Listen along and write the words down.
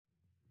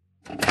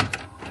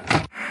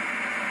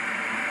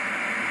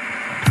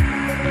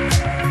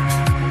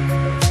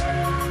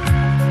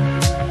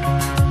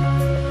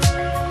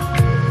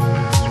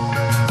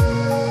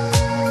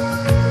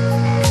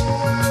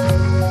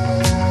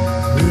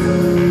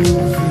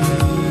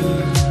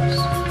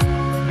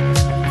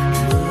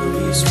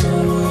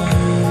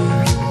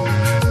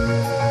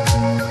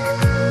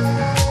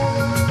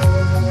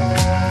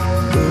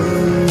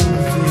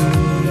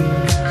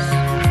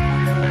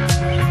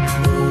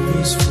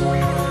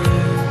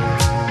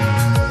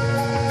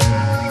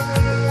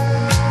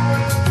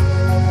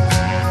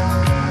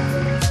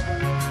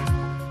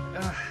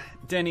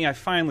Denny, I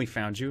finally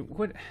found you.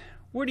 What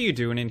are you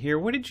doing in here?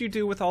 What did you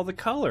do with all the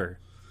color?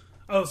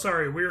 Oh,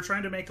 sorry. We were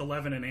trying to make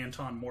Eleven and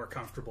Anton more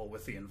comfortable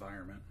with the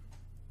environment.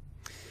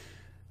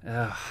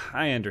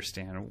 I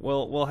understand.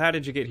 Well, how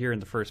did you get here in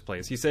the first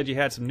place? You said you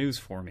had some news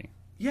for me.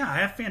 Yeah, I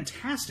have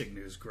fantastic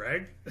news,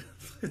 Greg.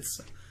 Do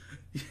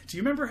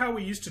you remember how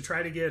we used to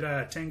try to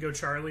get Tango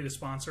Charlie to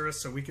sponsor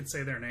us so we could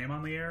say their name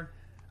on the air?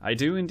 I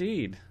do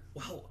indeed.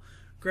 Well,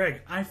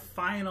 Greg, I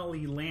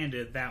finally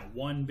landed that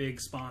one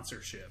big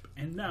sponsorship.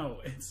 And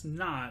no, it's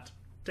not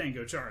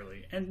Tango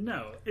Charlie. And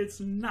no, it's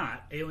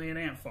not Alien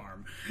Ant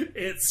Farm.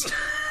 It's...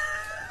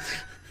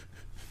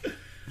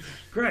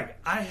 Greg,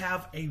 I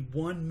have a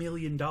 $1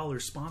 million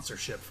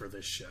sponsorship for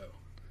this show.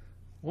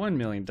 $1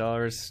 million?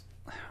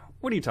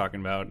 What are you talking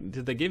about?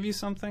 Did they give you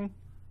something?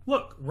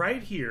 Look,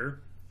 right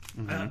here,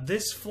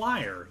 this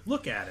flyer.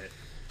 Look at it.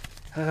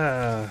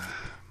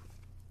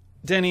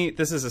 Denny,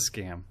 this is a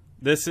scam.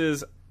 This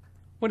is...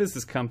 What is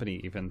this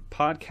company even?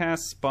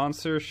 Podcast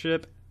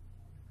sponsorship?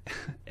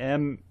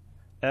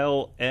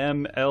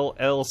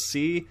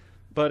 MLMLLC?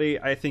 Buddy,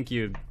 I think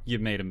you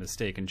made a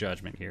mistake in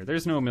judgment here.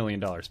 There's no $1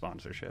 million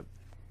sponsorship.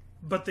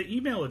 But the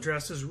email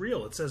address is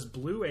real. It says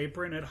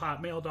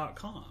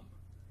blueapron@hotmail.com.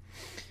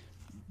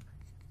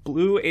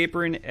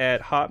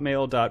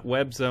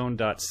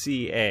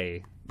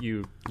 Blueapron@hotmail.webzone.ca.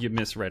 You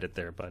misread it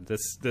there, bud.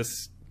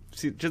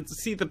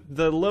 See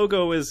the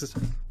logo is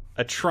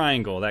a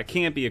triangle. That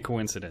can't be a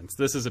coincidence.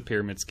 This is a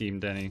pyramid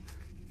scheme, Denny.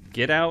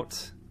 Get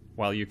out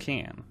while you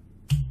can.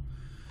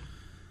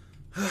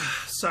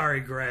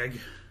 Sorry,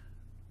 Greg.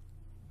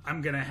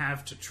 I'm going to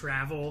have to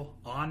travel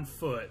on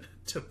foot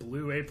to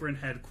Blue Apron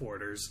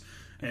headquarters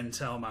and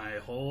tell my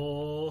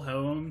whole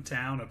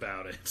hometown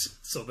about it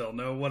so they'll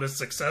know what a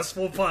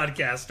successful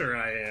podcaster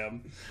I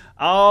am.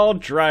 I'll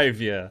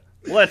drive you.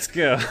 Let's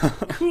go.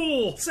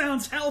 Cool.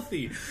 Sounds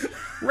healthy.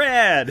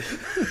 Rad.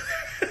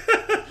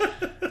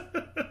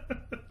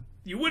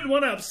 You wouldn't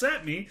want to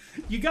upset me.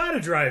 You got to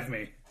drive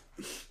me.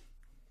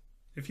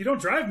 If you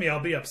don't drive me, I'll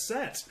be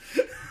upset.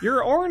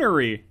 You're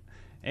ornery.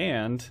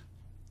 And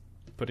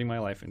putting my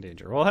life in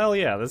danger. Well, hell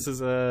yeah. This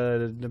is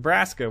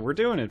Nebraska. We're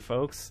doing it,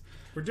 folks.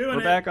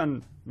 We're back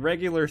on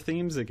regular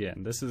themes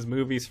again. This is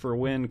Movies for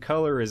When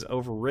Color is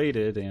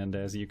Overrated. And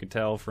as you can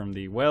tell from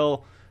the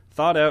well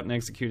thought out and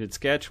executed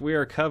sketch, we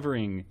are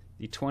covering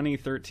the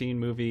 2013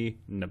 movie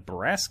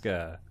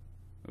Nebraska.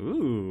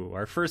 Ooh,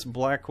 our first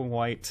black and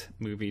white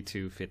movie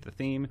to fit the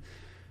theme.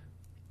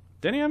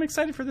 Denny, I'm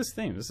excited for this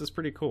theme. This is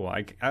pretty cool.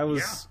 I was.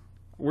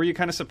 Yeah. Were you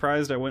kind of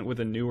surprised I went with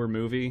a newer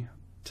movie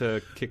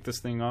to kick this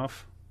thing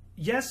off?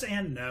 Yes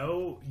and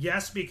no.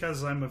 Yes,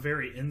 because I'm a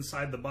very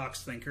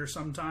inside-the-box thinker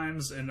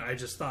sometimes, and I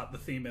just thought the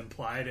theme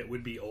implied it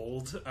would be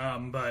old.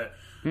 But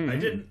I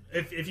didn't.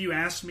 If you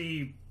asked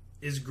me,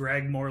 is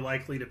Greg more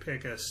likely to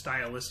pick a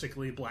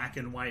stylistically black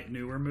and white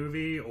newer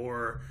movie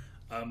or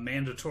a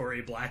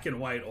mandatory black and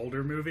white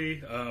older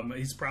movie?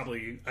 He's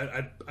probably.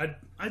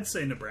 I'd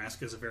say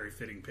Nebraska is a very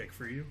fitting pick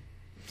for you.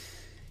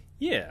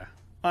 Yeah,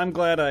 I'm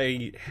glad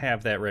I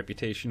have that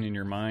reputation in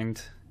your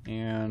mind,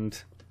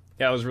 and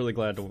yeah, I was really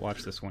glad to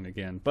watch this one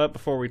again. But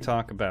before we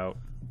talk about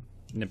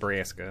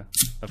Nebraska,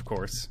 of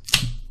course,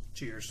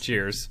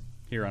 cheers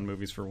here on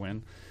Movies for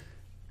When.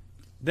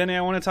 Then I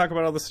want to talk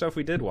about all the stuff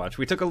we did watch.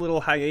 We took a little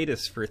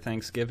hiatus for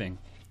Thanksgiving.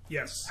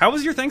 Yes. How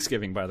was your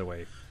Thanksgiving, by the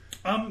way?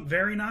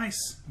 Very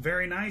nice.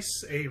 Very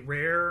nice. A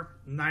rare,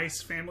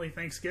 nice family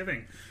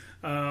Thanksgiving.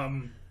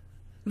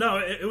 No,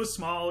 it was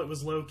small. It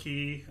was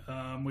low-key.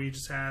 We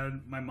just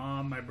had my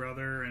mom, my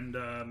brother, and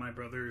my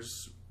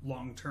brother's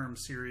long-term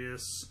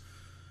serious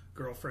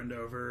girlfriend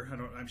over.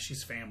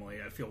 She's family.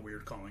 I feel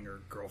weird calling her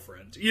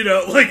girlfriend. You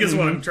know, like is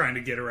what I'm trying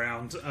to get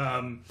around.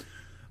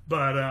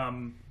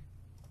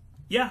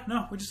 Yeah,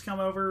 no, we just come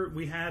over.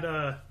 We had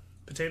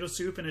potato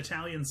soup and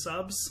Italian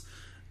subs.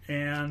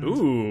 And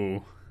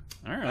ooh,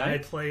 all right. I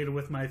played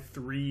with my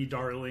 3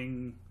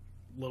 darling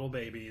little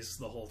babies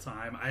the whole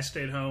time. I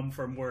stayed home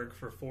from work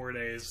for 4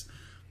 days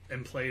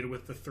and played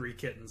with the 3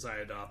 kittens I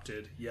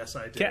adopted. Yes,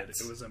 I did. Cats.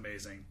 It was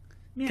amazing.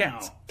 Meow.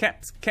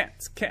 Cats.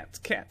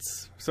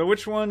 So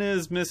which one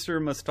is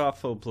Mr.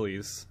 Mustafa,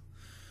 please?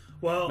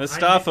 Well,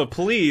 Mustafa,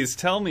 please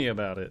tell me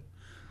about it.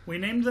 We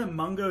named them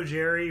Mungo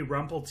Jerry,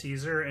 Rumple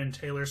Teaser, and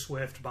Taylor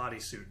Swift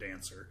Bodysuit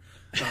Dancer.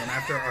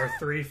 After our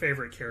 3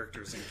 favorite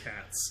characters in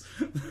Cats.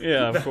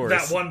 Yeah, of course.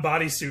 That one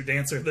bodysuit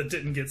dancer that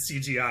didn't get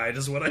CGI'd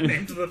is what I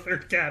named the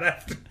 3rd cat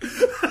after.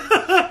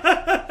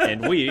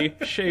 And we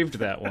shaved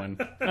that one.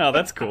 Oh,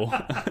 that's cool.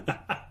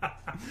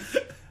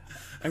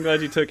 I'm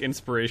glad you took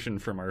inspiration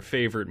from our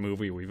favorite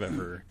movie we've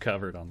ever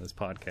covered on this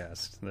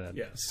podcast.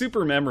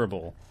 Super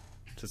memorable,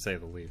 to say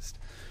the least.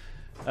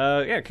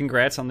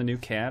 Congrats on the new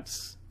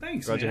cats.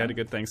 Thanks, Glad you had a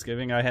good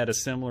Thanksgiving. I had a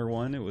similar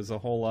one. It was a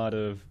whole lot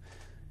of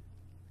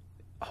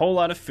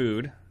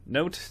food.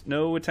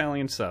 No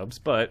Italian subs,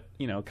 but,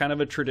 kind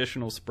of a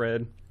traditional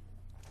spread.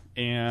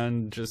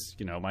 And just,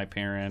 my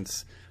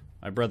parents,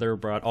 my brother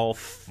brought all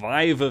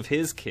 5 of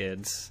his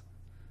kids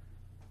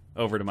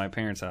over to my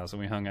parents' house,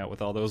 and we hung out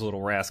with all those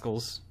little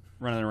rascals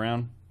running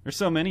around. There's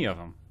so many of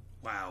them.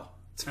 Wow.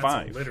 It's That's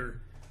 5. A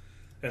litter.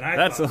 And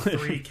I thought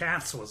 3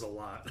 cats was a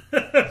lot.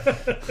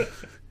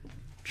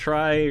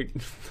 Try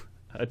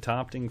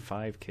adopting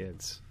 5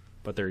 kids,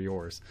 but they're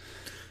yours.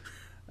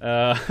 Did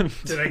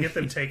I get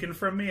them taken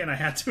from me and I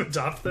had to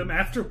adopt them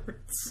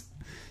afterwards?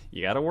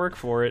 You gotta work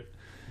for it.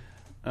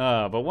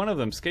 But one of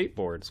them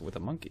skateboards with a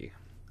monkey.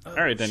 All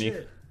right, Denny.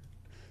 Shit.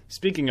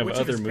 Speaking of Which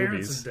other of his movies,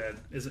 parents is dead?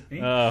 Is it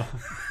me?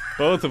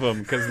 both of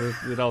them, because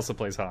it also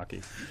plays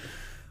hockey.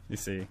 You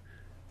see.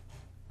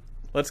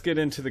 Let's get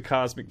into the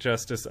cosmic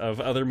justice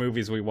of other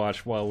movies we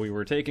watched while we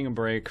were taking a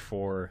break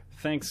for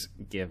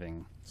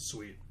Thanksgiving.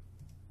 Sweet.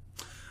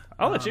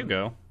 I'll let you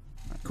go.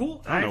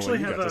 Cool. I actually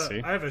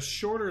have a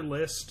shorter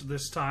list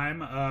this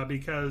time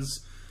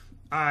because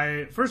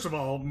first of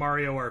all,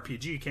 Mario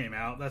RPG came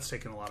out. That's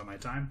taken a lot of my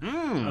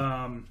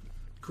time.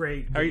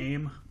 Great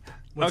game.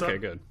 What's up?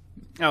 Good.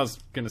 I was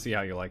going to see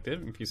how you liked it.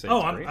 If you say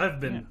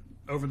I've been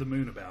over the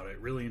moon about it.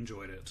 Really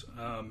enjoyed it.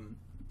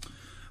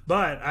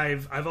 But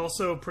I've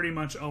also pretty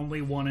much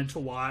only wanted to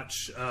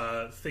watch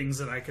things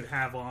that I could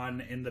have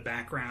on in the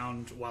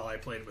background while I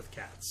played with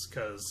cats,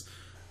 because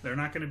they're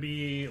not going to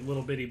be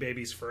little bitty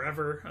babies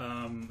forever.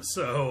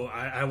 So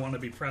I want to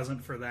be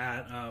present for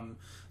that.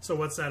 So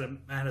what's that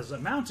has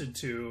amounted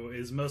to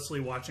is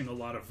mostly watching a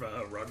lot of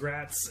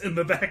Rugrats in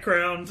the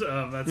background.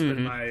 That's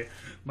been my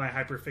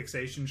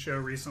hyperfixation show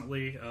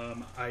recently.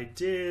 I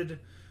did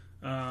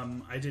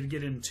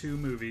get in 2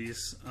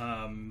 movies.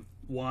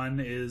 One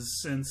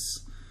is,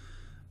 since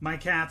my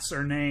cats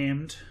are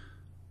named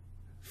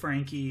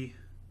Frankie,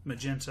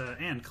 Magenta,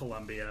 and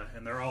Columbia,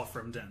 and they're all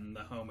from Denton,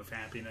 the home of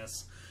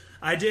happiness,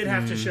 I did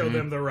have to show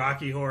them the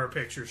Rocky Horror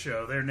Picture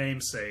Show, their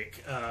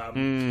namesake,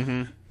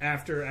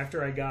 after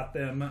I got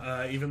them,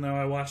 even though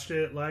I watched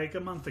it like a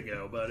month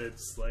ago. But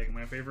it's like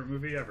my favorite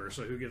movie ever,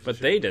 so who gives a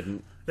shit? But they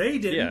didn't. They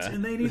didn't,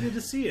 and they needed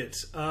to see it.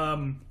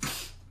 One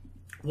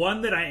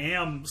that I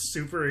am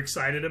super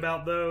excited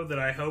about, though, that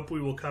I hope we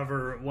will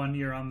cover one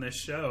year on this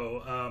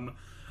show,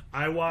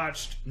 I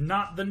watched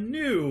not the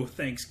new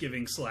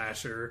Thanksgiving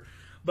slasher,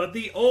 but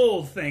the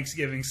old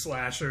Thanksgiving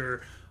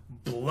slasher,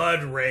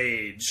 Blood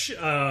Rage.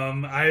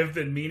 I have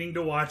been meaning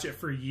to watch it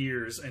for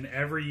years, and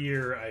every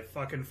year I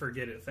fucking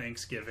forget at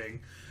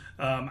Thanksgiving.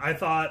 I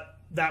thought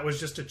that was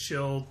just a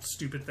chill,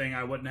 stupid thing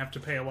I wouldn't have to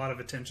pay a lot of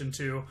attention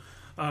to.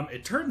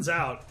 It turns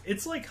out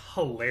it's like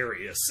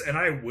hilarious, and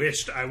I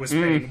wished I was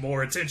paying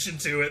more attention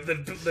to it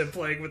than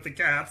playing with the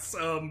cats.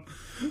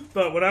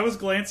 But when I was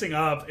glancing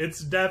up,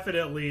 it's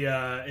definitely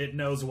it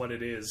knows what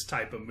it is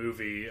type of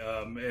movie,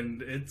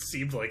 and it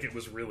seemed like it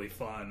was really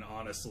fun,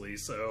 honestly.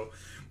 So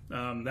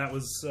that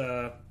was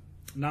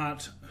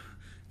not.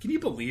 Can you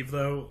believe,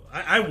 though?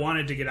 I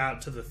wanted to get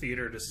out to the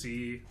theater to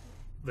see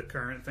the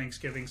current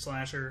Thanksgiving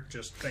slasher,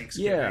 just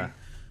Thanksgiving,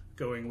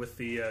 going with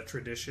the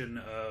tradition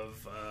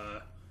of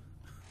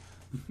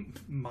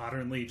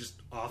modernly just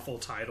awful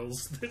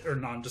titles that are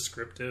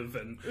non-descriptive,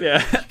 and you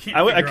can't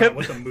figure out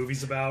what the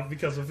movie's about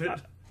because of it.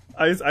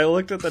 I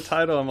looked at the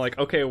title, I'm like,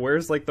 okay,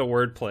 where's like the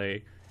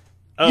wordplay?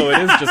 Oh,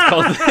 it is just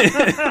called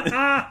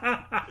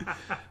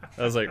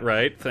I was like,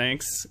 right,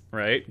 thanks,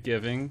 right,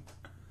 giving.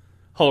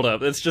 Hold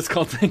up, it's just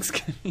called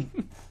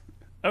Thanksgiving.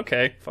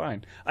 Okay,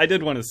 fine. I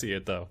did want to see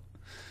it, though.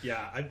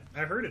 Yeah, I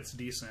heard it's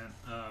decent,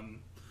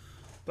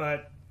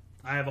 but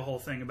I have a whole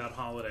thing about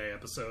holiday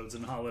episodes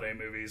and holiday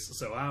movies,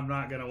 so I'm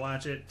not going to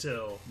watch it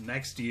till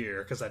next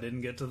year because I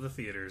didn't get to the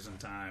theaters in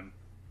time.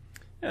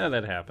 Yeah,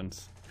 that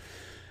happens.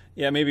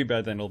 Yeah, maybe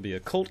by then it'll be a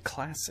cult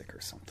classic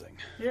or something.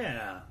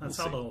 Yeah, that's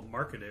how they'll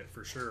market it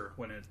for sure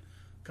when it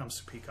comes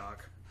to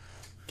Peacock.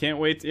 Can't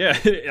wait. Yeah,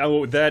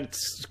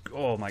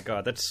 oh my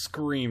god, that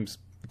screams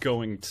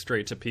going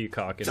straight to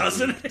Peacock.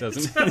 Doesn't it?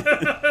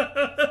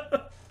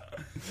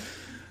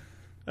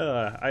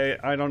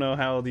 I don't know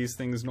how these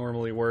things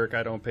normally work.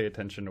 I don't pay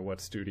attention to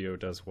what studio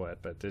does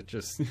what, but it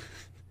just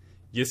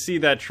you see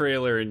that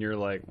trailer and you're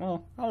like,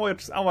 well, I'll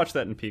watch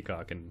that in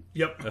Peacock in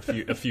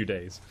a few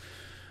days,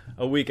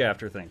 a week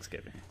after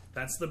Thanksgiving.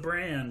 That's the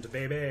brand,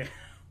 baby.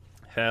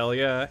 Hell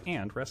yeah,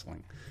 and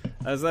wrestling.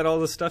 Is that all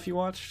the stuff you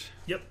watched?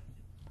 Yep.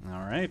 All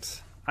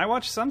right. I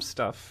watched some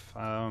stuff.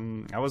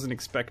 I wasn't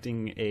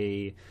expecting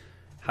a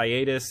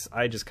hiatus.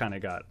 I just kind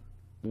of got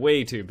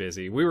way too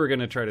busy. We were going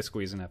to try to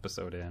squeeze an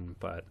episode in,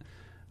 but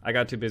I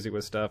got too busy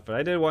with stuff. But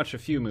I did watch a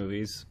few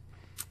movies.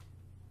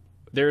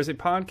 There's a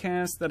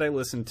podcast that I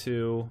listen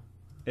to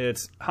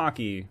It's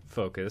hockey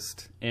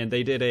focused, and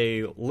they did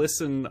a watch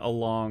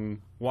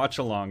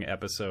along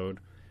episode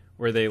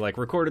where they like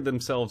recorded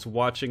themselves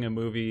watching a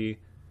movie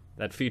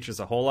that features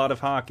a whole lot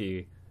of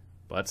hockey,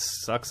 but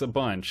sucks a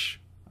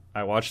bunch.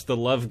 I watched The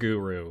Love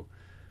Guru.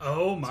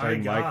 Oh my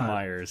god, Mike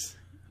Myers.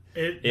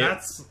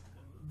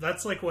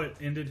 That's like what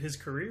ended his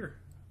career.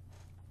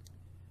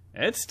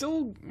 It's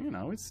still,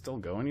 it's still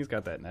going. He's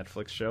got that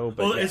Netflix show.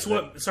 But well, it's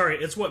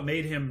what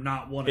made him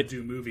not want to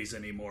do movies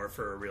anymore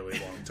for a really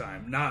long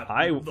time.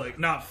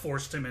 Not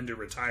forced him into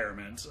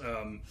retirement.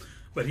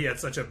 But he had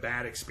such a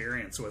bad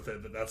experience with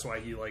it that's why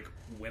he like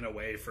went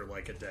away for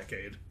like a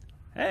decade.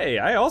 Hey,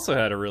 I also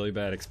had a really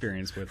bad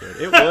experience with it.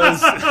 It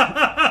was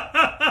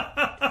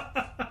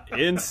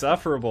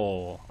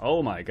insufferable.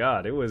 Oh my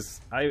god, it was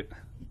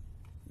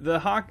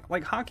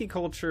hockey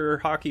culture,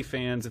 hockey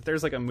fans, if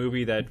there's like a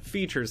movie that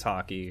features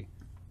hockey,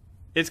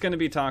 it's going to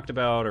be talked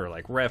about or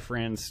like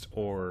referenced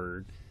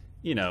or,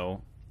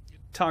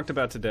 talked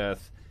about to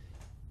death.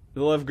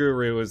 The Love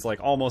Guru is like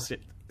almost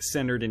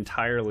centered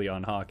entirely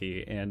on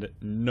hockey, and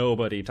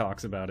nobody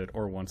talks about it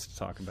or wants to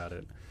talk about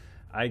it.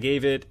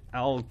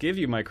 I'll give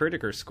you my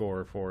Critiker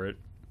score for it.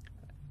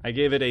 I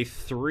gave it a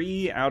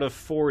 3 out of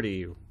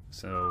 40.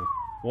 So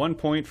 1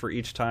 point for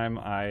each time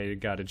I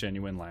got a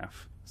genuine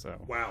laugh. So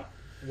wow.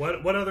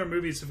 What other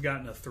movies have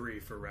gotten a 3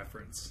 for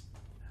reference?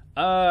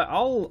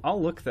 I'll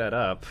look that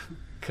up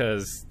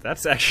because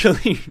that's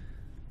actually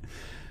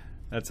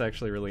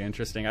really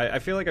interesting. I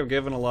feel like I've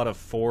given a lot of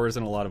 4s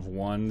and a lot of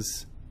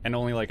 1s and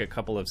only like a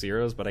couple of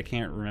 0s, but I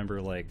can't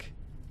remember like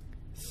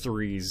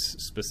 3s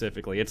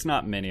specifically. It's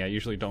not many. I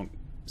usually don't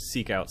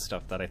seek out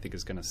stuff that I think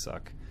is going to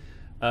suck.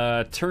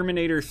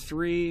 Terminator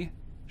 3,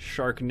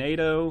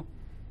 Sharknado,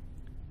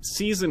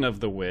 Season of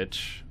the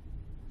Witch,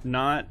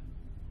 not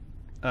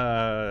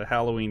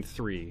Halloween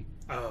 3.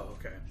 Oh,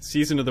 okay.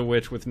 Season of the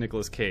Witch with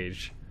Nicolas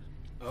Cage.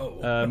 Oh.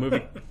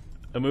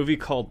 A movie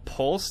called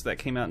Pulse that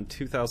came out in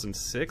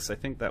 2006. I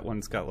think that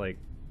one's got like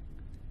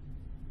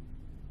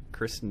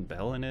Kristen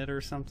Bell in it or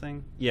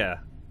something. Yeah.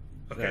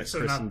 Okay, so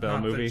Kristen Bell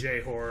movie. The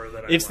J-horror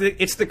that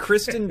it's the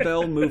Kristen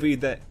Bell movie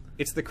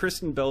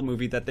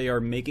that they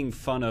are making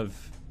fun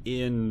of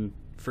in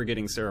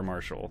Forgetting Sarah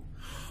Marshall.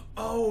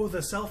 Oh,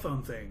 the cell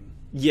phone thing.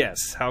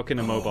 Yes. How can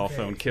a mobile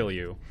phone kill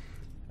you?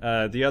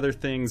 The other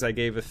things I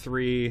gave a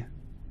 3.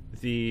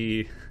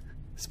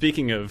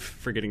 Speaking of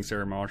Forgetting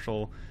Sarah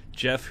Marshall,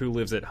 Jeff Who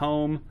Lives at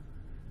Home.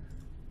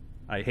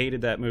 I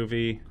hated that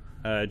movie.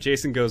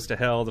 Jason Goes to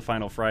Hell, The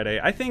Final Friday.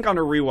 I think on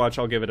a rewatch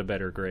I'll give it a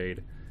better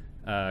grade.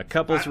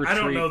 Couples Retreat.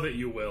 I don't know that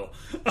you will.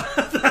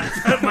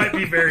 that might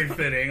be very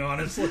fitting,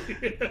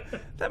 honestly.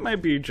 That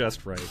might be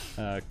just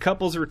right.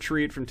 Couples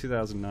Retreat from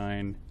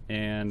 2009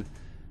 and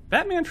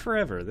Batman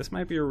Forever. This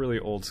might be a really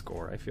old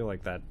score. I feel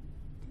like that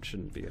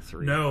shouldn't be a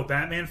 3. No,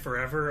 Batman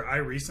Forever, I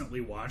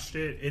recently watched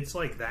it. It's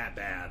like that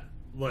bad.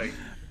 Like,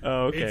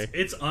 oh, okay.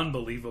 It's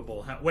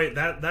unbelievable. Wait,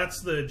 that's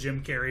the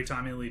Jim Carrey,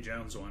 Tommy Lee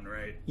Jones one,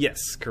 right?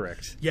 Yes,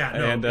 correct. Yeah,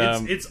 no,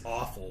 and, it's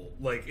awful.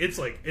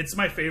 It's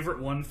my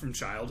favorite one from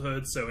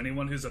childhood. So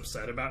anyone who's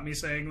upset about me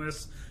saying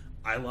this,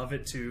 I love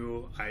it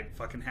too. I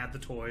fucking had the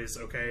toys.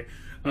 Okay,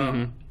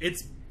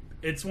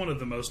 it's one of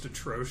the most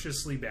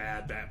atrociously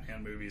bad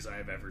Batman movies I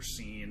have ever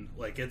seen.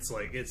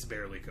 It's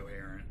barely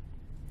coherent.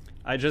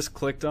 I just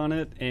clicked on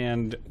it,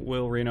 and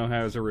Will Reno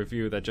has a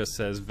review that just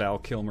says Val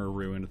Kilmer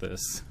ruined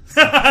this.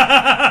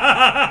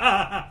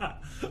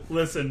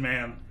 Listen,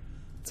 man.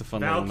 It's a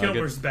fun Val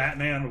Kilmer's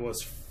Batman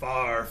was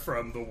far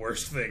from the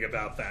worst thing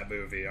about that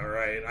movie, all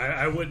right?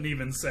 I wouldn't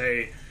even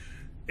say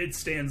it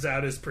stands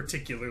out as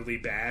particularly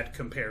bad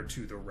compared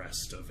to the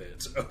rest of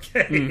it,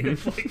 okay?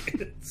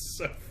 It's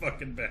so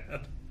fucking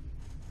bad.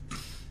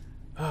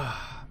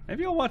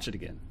 Maybe I'll watch it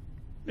again.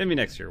 Maybe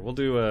next year. We'll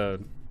do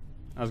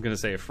I was going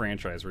to say a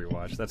franchise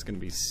rewatch. That's going to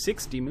be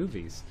 60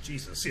 movies.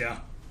 Jesus, yeah.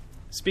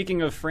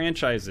 Speaking of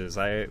franchises,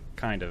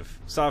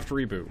 soft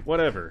reboot,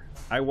 whatever.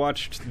 I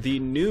watched the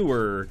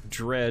newer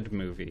Dredd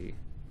movie.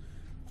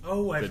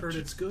 Oh, I've heard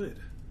it's good.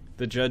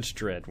 The Judge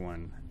Dredd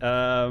one.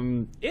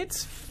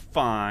 It's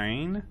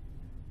fine.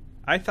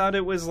 I thought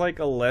it was like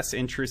a less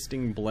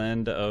interesting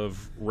blend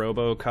of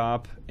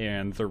RoboCop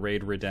and The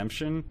Raid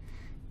Redemption.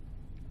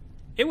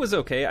 It was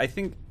okay. I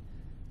think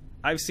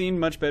I've seen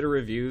much better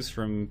reviews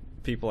from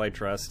people I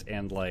trust,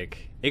 and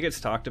like it gets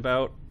talked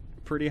about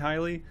pretty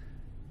highly.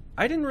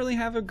 I didn't really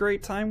have a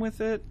great time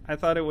with it. I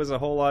thought it was a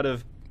whole lot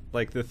of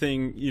like the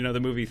thing, the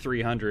movie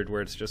 300,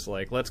 where it's just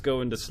like, let's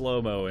go into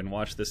slow-mo and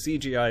watch the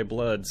CGI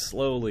blood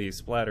slowly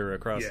splatter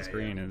across the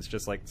screen, and it's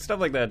just like stuff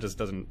like that just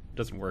doesn't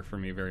work for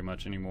me very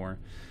much anymore.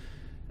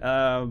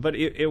 But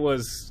it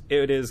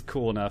is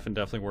cool enough and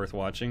definitely worth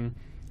watching.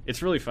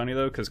 It's really funny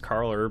though, because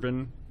Carl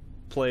Urban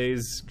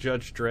plays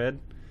Judge Dredd,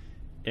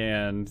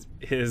 and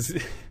his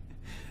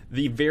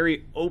the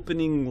very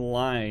opening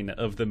line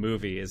of the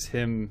movie is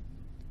him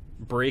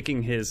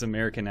breaking his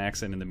American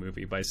accent in the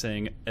movie by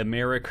saying,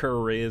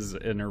 "America is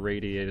an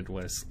irradiated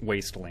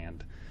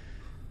wasteland."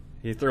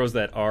 He throws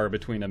that R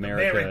between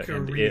America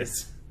and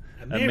is.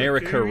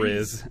 America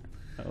is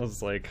I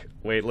was like,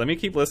 wait, let me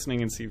keep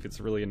listening and see if it's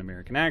really an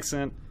American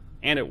accent.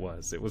 And it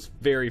was. It was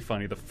very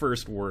funny. The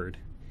first word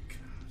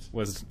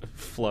was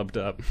flubbed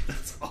up.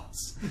 That's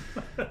awesome.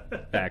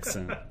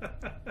 Accent.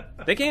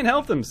 They can't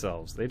help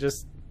themselves. They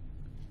just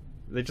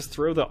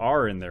throw the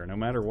R in there no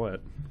matter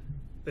what.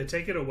 They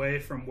take it away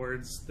from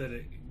words that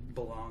it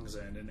belongs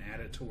in and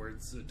add it to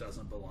words it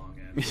doesn't belong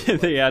in.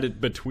 They add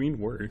it between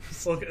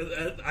words. Look,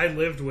 I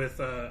lived with,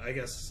 I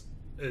guess,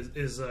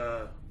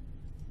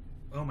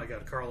 oh my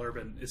god, Carl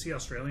Urban. Is he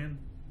Australian?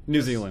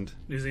 New Zealand.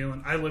 New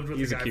Zealand. I lived with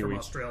He's a guy a Kiwi. from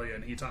Australia,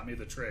 and he taught me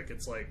the trick.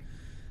 It's like,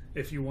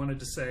 if you wanted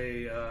to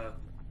say,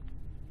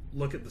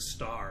 look at the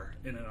star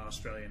in an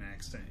Australian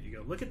accent, you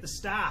go, look at the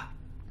star.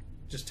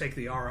 Just take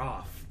the R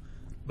off.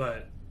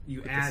 But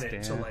you add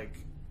it to, like,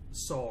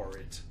 saw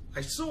it.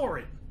 I saw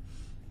it.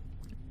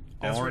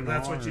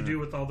 That's what you do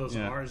with all those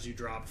R's you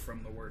drop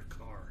from the word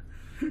car.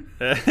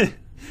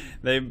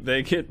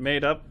 They get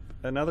made up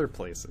in other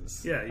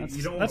places. Yeah,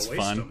 you don't want to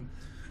waste them.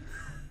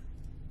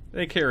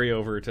 They carry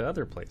over to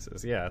other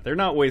places. Yeah, they're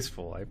not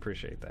wasteful. I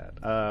appreciate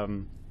that.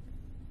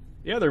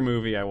 The other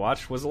movie I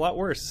watched was a lot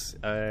worse.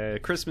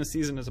 Christmas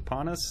season is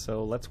upon us,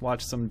 so let's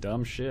watch some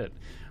dumb shit.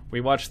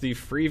 We watched the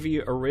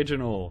Freevee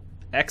original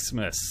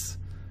Xmas,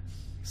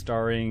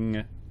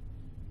 starring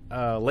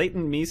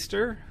Leighton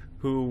Meester,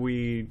 who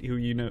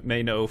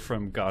may know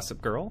from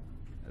Gossip Girl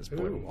as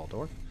Boyd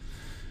Waldorf.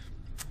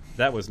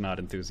 That was not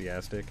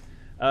enthusiastic.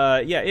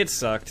 Yeah, it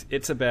sucked.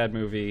 It's a bad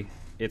movie.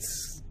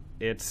 It's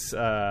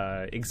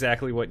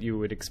exactly what you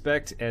would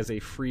expect as a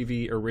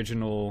Freevee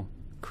original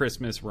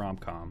Christmas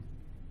rom-com.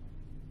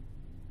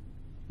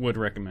 Would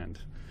recommend.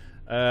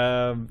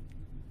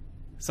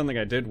 Something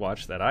I did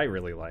watch that I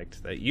really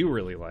liked, that you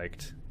really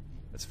liked.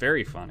 It's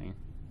very funny.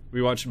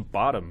 We watched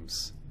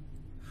Bottoms.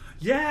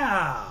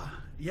 Yeah.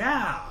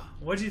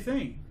 What'd you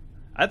think?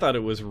 I thought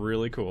it was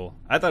really cool.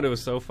 I thought it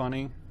was so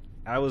funny.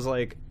 I was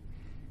like,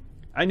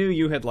 I knew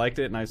you had liked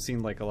it, and I've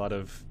seen like a lot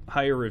of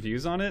higher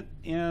reviews on it,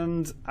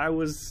 and I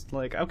was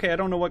like, okay, I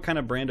don't know what kind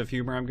of brand of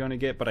humor I'm going to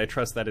get, but I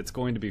trust that it's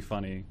going to be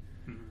funny,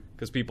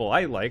 because people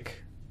I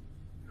like,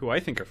 who I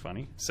think are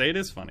funny, say it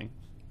is funny.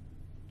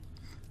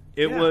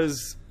 It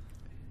was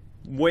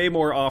way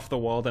more off the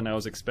wall than I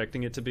was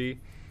expecting it to be,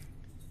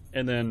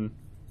 and then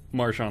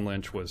Marshawn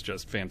Lynch was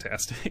just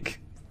fantastic.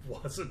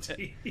 Wasn't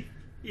he?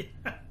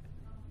 Yeah.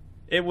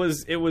 It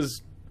was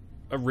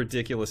a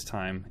ridiculous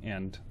time,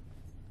 and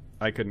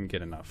I couldn't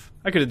get enough.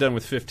 I could have done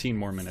with 15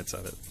 more minutes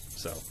of it.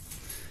 So,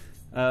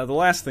 the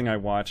last thing I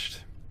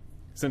watched,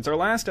 since our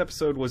last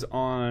episode was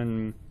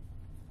on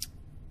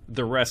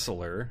The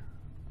Wrestler,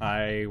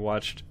 I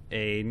watched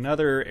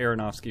another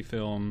Aronofsky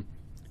film.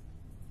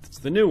 It's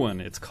the new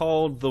one. It's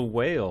called The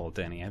Whale,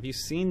 Denny. Have you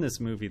seen this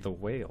movie, The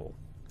Whale?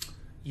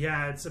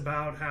 Yeah, it's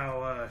about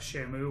how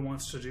Shamu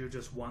wants to do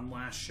just one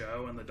last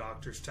show, and the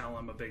doctors tell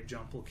him a big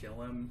jump will kill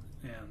him,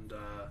 and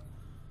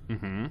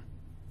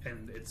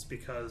it's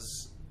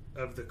because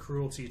of the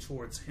cruelty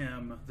towards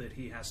him that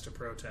he has to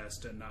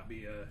protest and not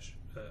be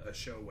a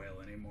show whale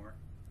anymore.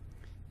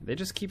 They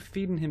just keep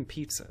feeding him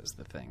pizza is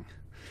the thing.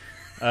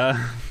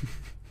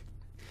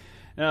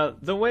 Now,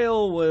 The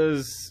Whale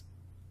was,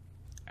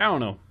 I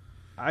don't know,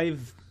 I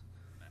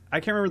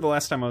can't remember the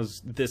last time I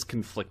was this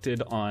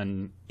conflicted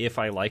on if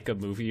I like a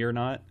movie or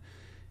not.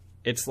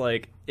 It's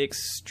like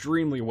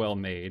extremely well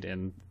made,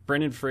 and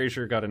Brendan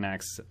Fraser got an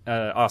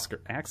Oscar.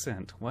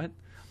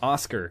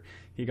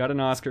 He got an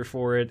Oscar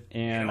for it,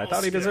 and I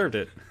thought he deserved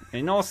it.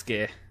 An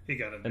Oscar. He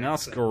got an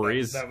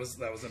Oscar. That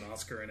was an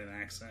Oscar in an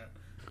accent.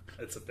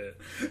 It's a bit.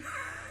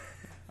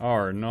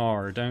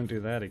 No, don't do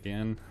that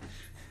again.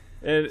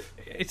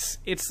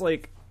 It's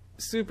like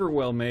super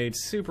well made,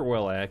 super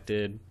well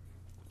acted.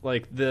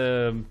 Like,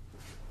 the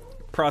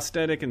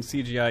prosthetic and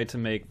CGI to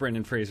make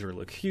Brendan Fraser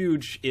look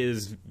huge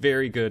is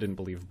very good and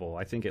believable.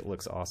 I think it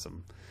looks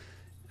awesome.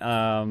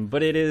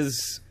 But it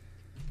is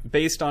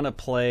based on a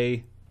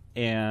play,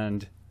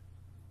 and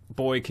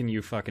boy, can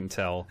you fucking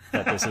tell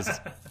that this is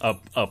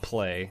a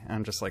play.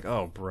 I'm just like,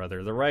 oh,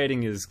 brother. The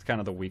writing is kind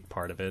of the weak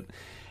part of it.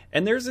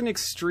 And there's an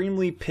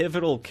extremely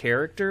pivotal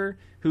character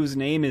whose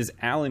name is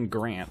Alan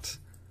Grant.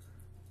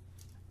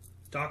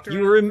 Dr.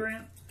 Alan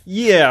Grant?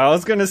 Yeah, I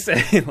was going to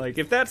say, like,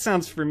 if that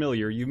sounds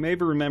familiar, you may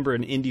remember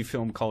an indie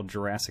film called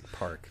Jurassic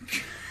Park.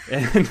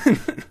 And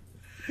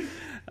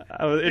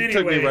it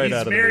took me right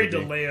out of the movie. He's married to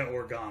Leia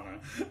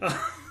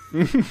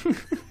Organa.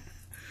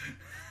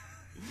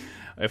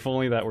 If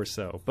only that were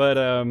so. But,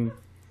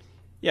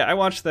 yeah, I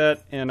watched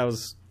that, and I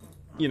was,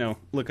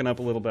 looking up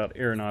a little about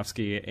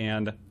Aronofsky,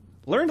 and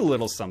learned a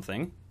little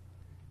something.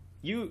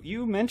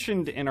 You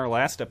mentioned in our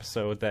last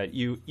episode that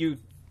you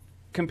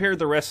compared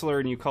The Wrestler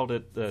and you called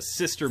it the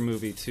sister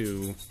movie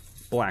to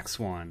Black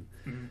Swan.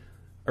 Mm-hmm.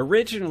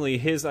 Originally,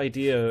 his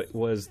idea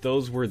was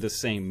those were the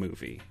same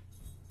movie.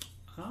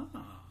 Ah.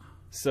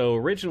 So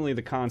originally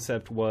the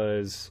concept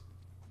was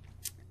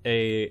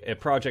a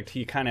project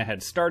he kind of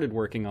had started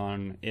working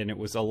on, and it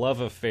was a love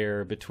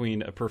affair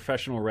between a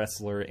professional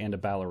wrestler and a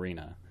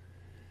ballerina.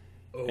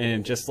 Oh.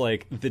 And just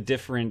like the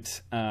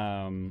different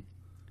but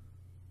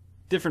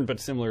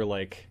similar,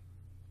 like,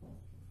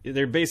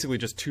 they're basically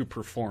just two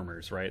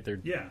performers, right?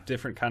 They're Yeah.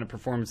 different kind of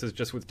performances,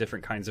 just with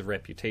different kinds of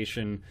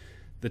reputation.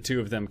 The two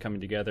of them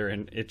coming together,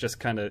 and it just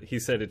kind of, he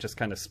said it just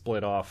kind of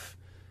split off.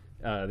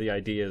 The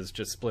ideas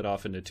just split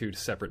off into two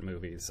separate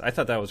movies. I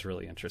thought that was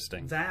really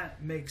interesting.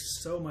 That makes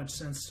so much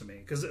sense to me,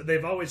 because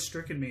they've always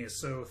stricken me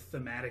as so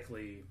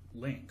thematically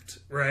linked,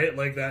 right?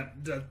 Like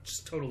that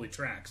just totally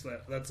tracks.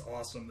 That's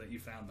awesome that you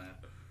found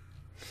that.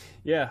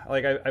 Yeah,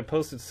 like I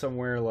posted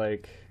somewhere,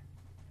 like,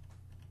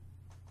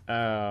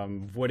 I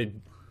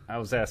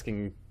was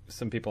asking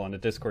some people on the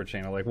Discord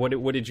channel, like,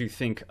 what did you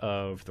think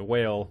of The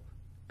Whale?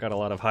 Got a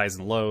lot of highs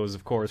and lows,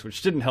 of course,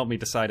 which didn't help me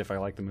decide if I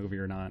liked the movie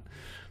or not.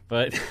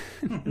 But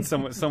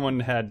someone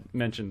had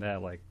mentioned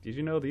that, like, did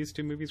you know these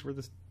two movies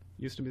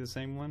used to be the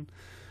same one?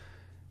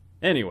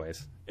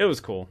 Anyways, it was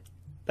cool.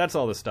 That's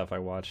all the stuff I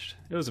watched.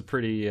 It was a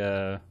pretty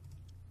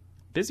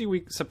busy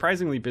week,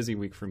 surprisingly busy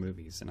week for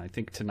movies. And I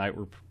think tonight,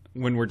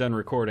 when we're done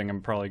recording, I'm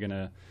probably going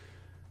to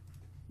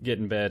get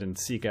in bed and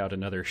seek out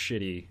another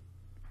shitty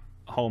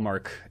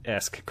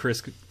Hallmark-esque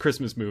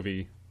Christmas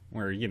movie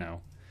where, you know,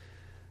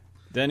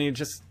 Denny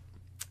just...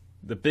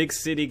 The big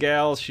city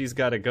gal, she's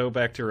got to go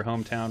back to her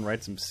hometown,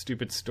 write some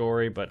stupid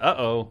story, but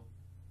uh-oh,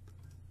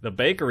 the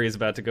bakery is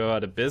about to go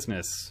out of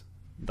business.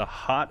 The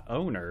hot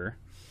owner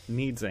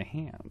needs a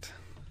hand.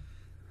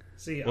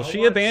 See, will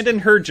she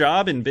abandon her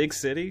job in big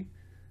city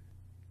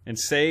and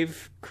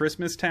save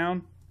Christmas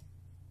Town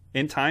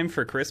in time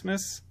for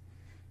Christmas?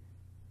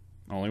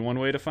 Only one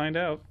way to find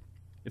out.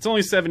 It's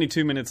only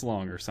 72 minutes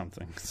long or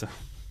something, so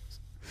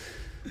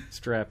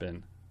strap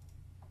in.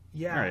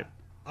 Yeah.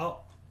 All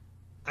right.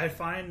 I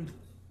find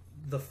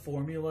the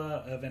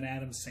formula of an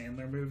Adam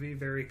Sandler movie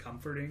very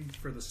comforting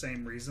for the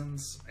same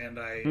reasons, and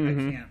I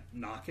can't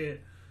knock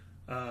it,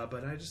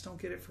 but I just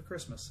don't get it for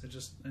Christmas.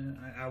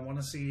 I want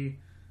to see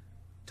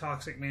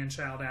toxic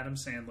man-child Adam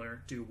Sandler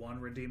do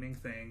one redeeming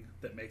thing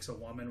that makes a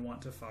woman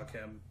want to fuck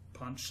him,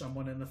 punch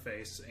someone in the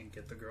face, and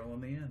get the girl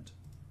in the end.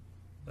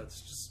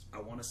 I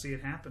want to see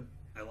it happen.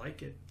 I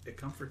like it. It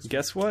comforts me.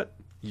 Guess what?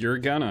 You're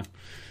gonna.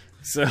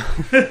 So,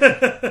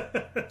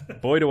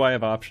 boy, do I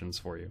have options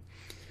for you.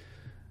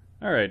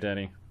 All right,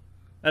 Denny.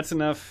 That's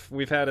enough.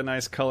 We've had a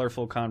nice,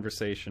 colorful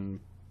conversation,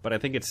 but I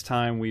think it's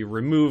time we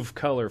remove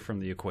color from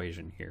the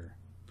equation here.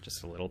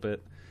 Just a little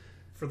bit.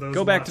 For those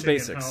Go back to watching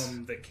basics. at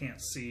home that can't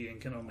see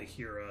and can only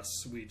hear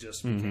us, we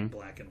just became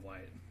black and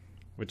white.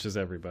 Which is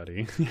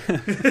everybody.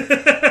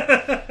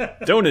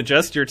 Don't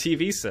adjust your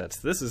TV sets.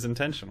 This is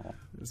intentional.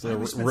 We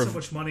spent so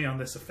much money on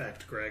this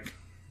effect, Greg.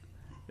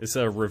 It's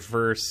a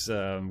reverse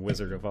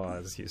Wizard of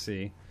Oz, you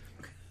see.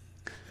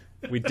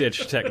 We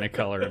ditched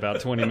Technicolor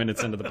about 20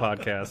 minutes into the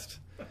podcast,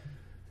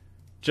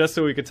 just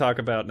so we could talk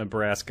about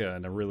Nebraska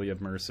in a really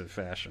immersive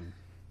fashion.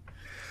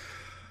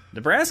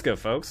 Nebraska,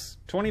 folks.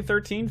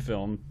 2013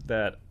 film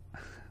that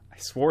I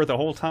swore the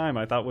whole time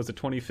I thought was a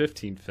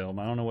 2015 film.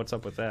 I don't know what's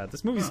up with that.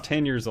 This movie's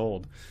 10 years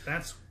old.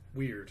 That's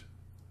weird.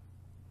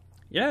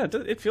 Yeah,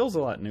 it feels a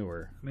lot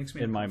newer. Makes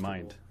me in my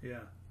mind.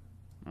 Yeah.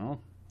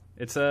 Well,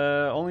 it's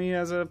only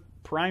as a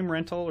Prime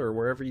rental or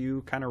wherever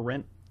you kind of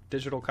rent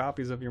digital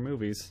copies of your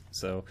movies.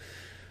 So,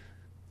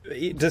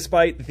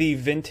 despite the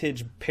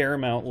vintage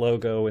Paramount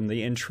logo in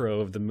the intro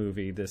of the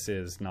movie, this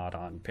is not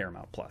on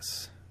Paramount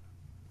Plus.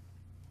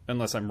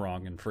 Unless I'm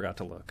wrong and forgot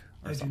to look.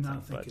 Or I do something,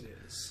 not think but it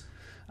is.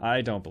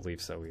 I don't believe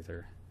so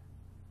either.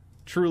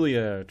 Truly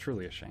a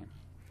shame.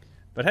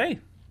 But hey,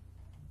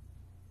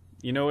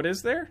 you know what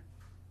is there?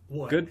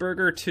 What? Good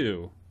Burger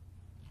 2.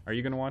 Are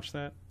you going to watch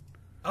that?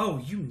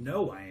 Oh, you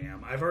know I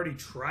am. I've already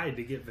tried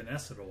to get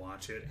Vanessa to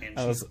watch it, and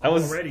she's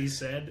already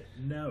said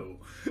no.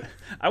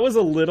 I was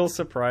a little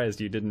surprised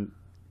you didn't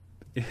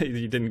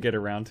get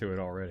around to it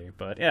already,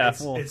 but yeah,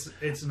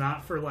 it's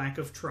not for lack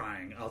of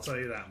trying. I'll tell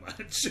you that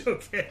much.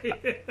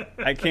 Okay.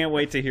 I can't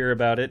wait to hear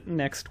about it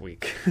next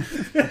week.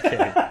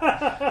 Okay.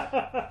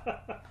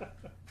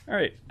 All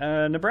right,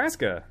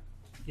 Nebraska.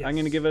 Yes. I'm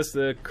going to give us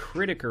the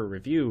Critiker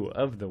review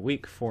of the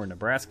week for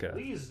Nebraska.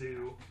 Please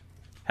do.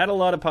 Had a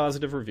lot of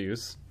positive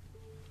reviews.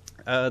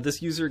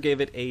 This user gave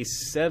it a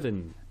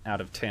 7 out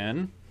of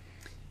 10.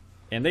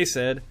 And they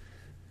said,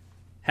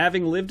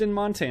 having lived in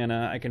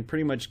Montana, I can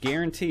pretty much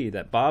guarantee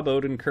that Bob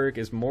Odenkirk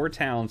is more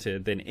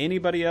talented than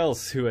anybody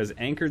else who has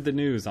anchored the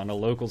news on a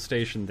local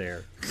station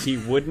there. He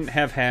wouldn't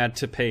have had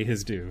to pay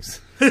his dues.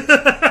 Those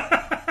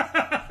are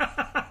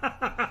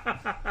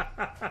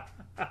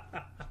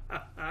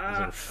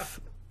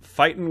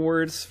fighting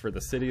words for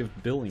the city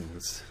of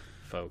Billings,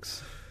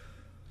 folks.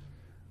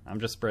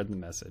 I'm just spreading the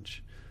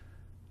message.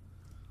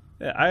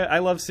 Yeah, I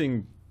love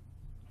seeing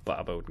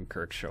Bob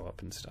Odenkirk show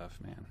up and stuff,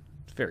 man.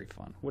 It's very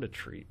fun. What a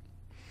treat.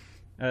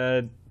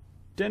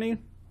 Denny,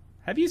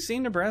 have you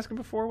seen Nebraska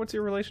before? What's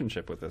your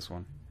relationship with this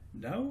one?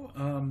 No.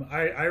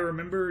 I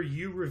remember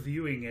you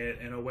reviewing it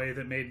in a way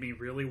that made me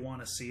really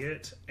want to see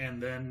it,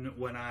 and then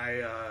when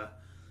I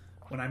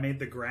made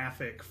the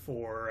graphic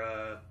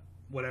for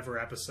whatever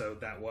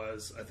episode that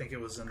was, I think it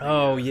was in the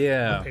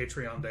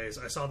Patreon days,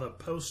 I saw the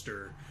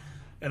poster,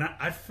 and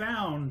I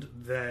found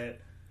that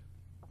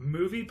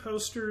movie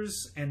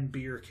posters and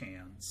beer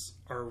cans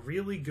are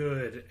really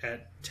good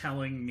at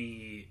telling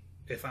me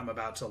if I'm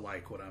about to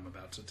like what I'm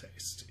about to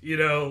taste. You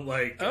know,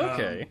 like...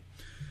 Okay.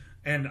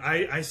 And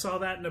I saw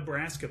that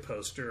Nebraska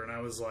poster, and I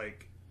was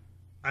like,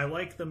 I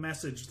like the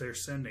message they're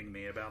sending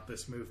me about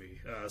this movie.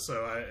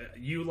 So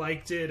you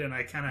liked it, and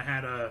I kind of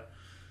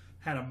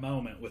had a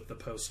moment with the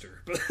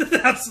poster. But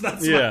that's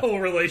my whole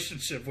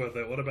relationship with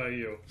it. What about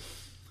you?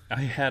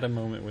 I had a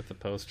moment with the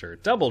poster.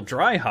 Double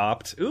dry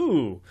hopped.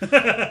 Ooh.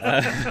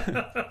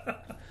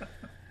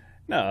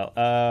 No.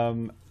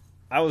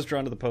 I was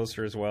drawn to the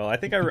poster as well. I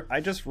think I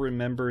just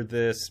remember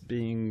this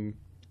being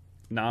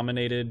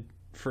nominated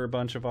for a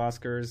bunch of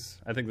Oscars.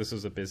 I think this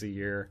was a busy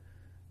year.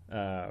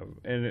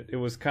 And it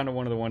was kind of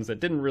one of the ones that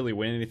didn't really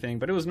win anything,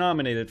 but it was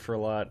nominated for a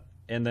lot.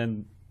 And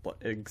then,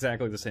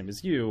 exactly the same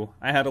as you,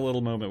 I had a little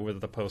moment with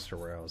the poster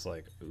where I was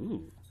like,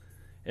 ooh.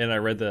 And I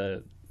read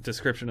the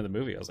description of the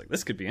movie. I was like,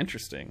 this could be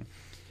interesting.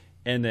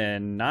 And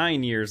then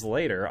 9 years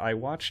later, I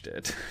watched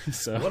it.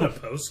 So what a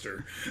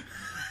poster.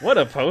 What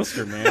a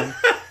poster, man.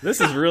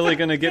 This is really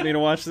going to get me to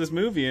watch this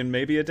movie in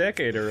maybe a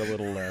decade or a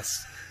little less.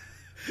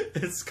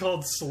 It's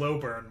called slow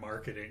burn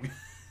marketing.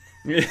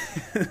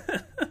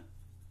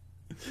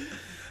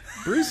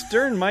 Bruce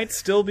Dern might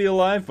still be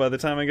alive by the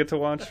time I get to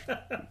watch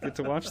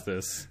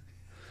this.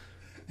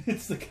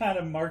 It's the kind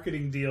of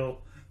marketing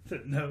deal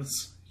that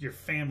knows your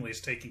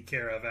family's taken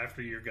care of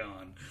after you're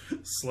gone.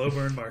 Slow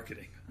burn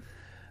marketing.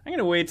 I'm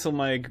gonna wait till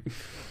my...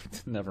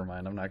 Never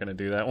mind, I'm not gonna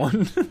do that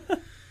one.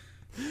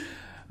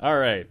 All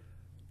right.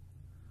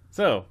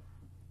 So,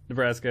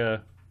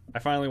 Nebraska, I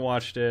finally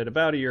watched it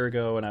about a year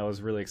ago, and I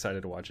was really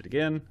excited to watch it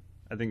again.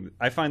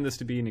 I find this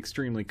to be an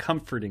extremely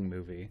comforting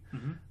movie.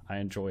 Mm-hmm. I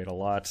enjoy it a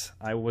lot.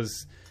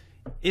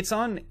 It's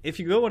on, if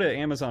you go to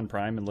Amazon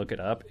Prime and look it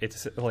up,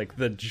 it's like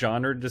the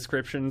genre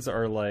descriptions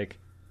are like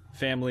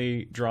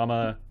family,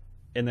 drama,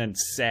 and then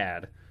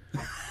sad.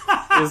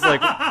 Is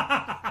like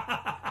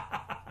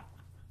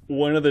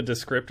one of the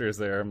descriptors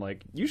there. I'm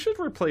like, you should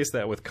replace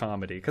that with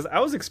comedy, because I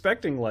was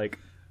expecting like...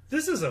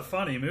 This is a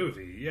funny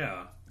movie,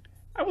 yeah.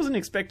 I wasn't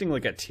expecting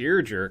like a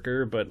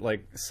tearjerker, but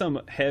like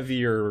some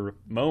heavier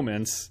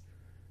moments.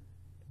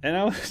 And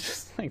I was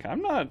just like,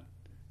 I'm not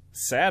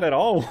sad at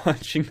all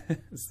watching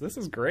this. This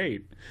is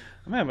great.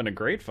 I'm having a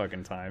great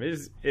fucking time.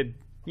 It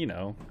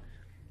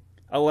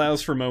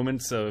allows for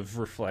moments of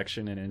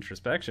reflection and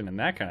introspection and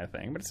that kind of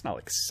thing, but it's not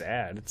like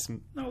sad. It's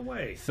no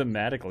way.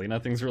 Thematically,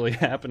 nothing's really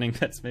happening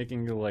that's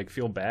making you like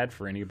feel bad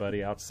for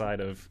anybody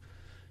outside of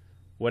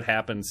what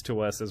happens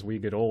to us as we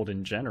get old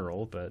in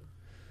general, but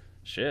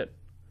shit.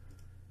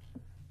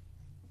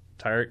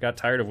 Got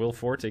tired of Will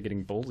Forte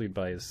getting bullied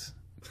by his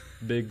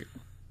big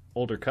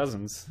older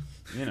cousins,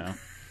 you know.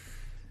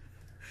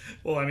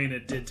 Well, I mean,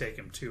 it did take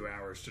him 2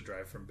 hours to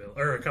drive from Bill,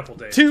 or a couple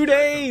days. 2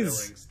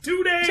 days.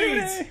 2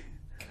 days.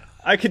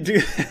 I could do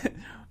that.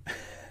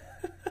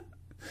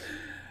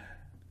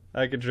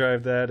 I could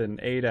drive that in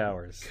 8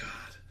 hours.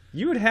 God,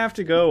 you would have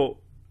to go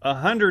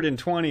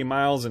 120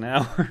 miles an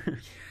hour.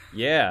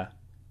 Yeah.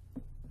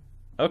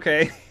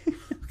 Okay.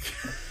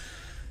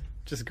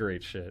 Just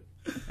great shit.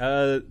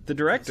 The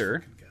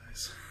director,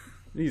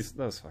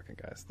 those fucking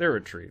guys, they're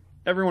a treat.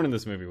 Everyone in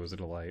this movie was a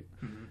delight.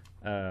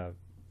 Mm-hmm.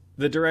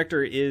 The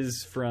director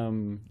is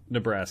from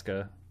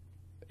Nebraska.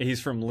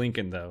 He's from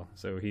Lincoln, though,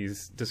 so he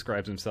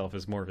describes himself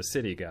as more of a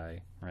city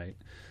guy, right?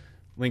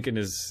 Lincoln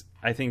is,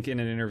 I think in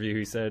an interview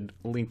he said,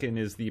 Lincoln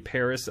is the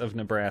Paris of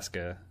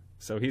Nebraska.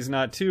 So he's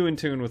not too in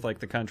tune with like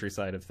the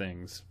countryside of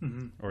things,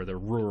 mm-hmm. or the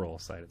rural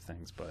side of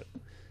things, but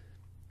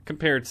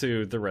compared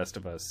to the rest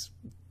of us,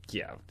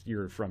 yeah,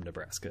 you're from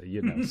Nebraska.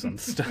 You know some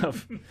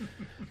stuff.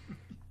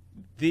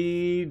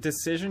 The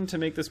decision to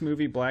make this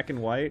movie black and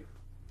white,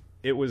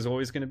 it was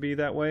always going to be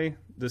that way.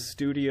 The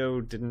studio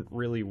didn't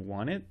really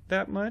want it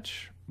that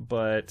much,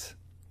 but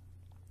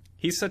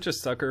he's such a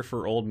sucker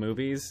for old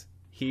movies.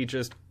 He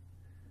just,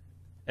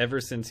 ever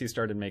since he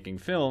started making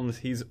films,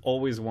 he's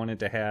always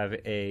wanted to have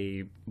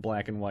a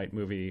black and white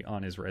movie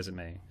on his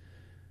resume.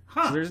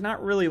 Huh. So there's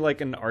not really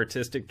like an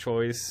artistic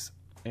choice,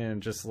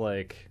 and just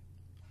like...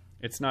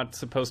 It's not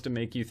supposed to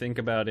make you think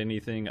about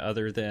anything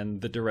other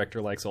than the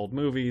director likes old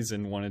movies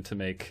and wanted to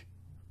make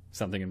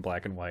something in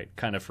black and white,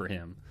 kind of for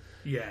him.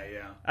 Yeah,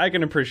 yeah. I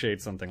can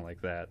appreciate something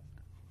like that.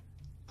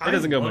 It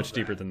doesn't go much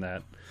deeper than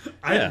that.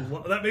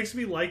 That makes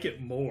me like it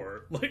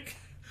more. Like,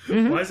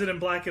 mm-hmm. Why is it in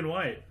black and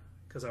white?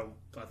 Because I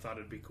thought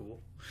it'd be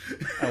cool.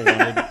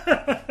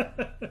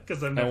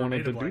 Because I've never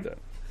made a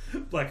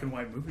black and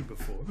white movie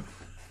before.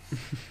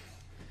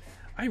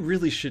 I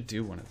really should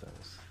do one of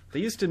those. They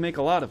used to make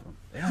a lot of them.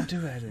 They don't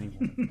do that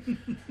anymore.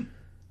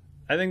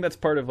 I think that's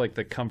part of like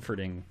the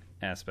comforting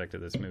aspect of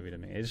this movie to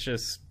me.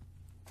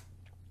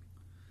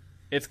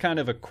 It's kind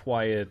of a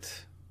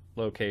quiet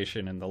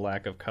location, and the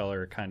lack of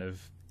color kind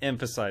of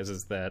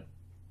emphasizes that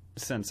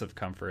sense of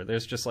comfort.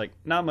 There's just like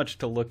not much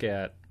to look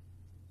at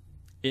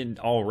in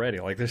already.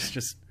 Like there's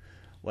just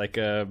like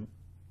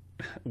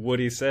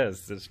Woody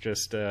says, there's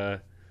just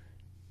a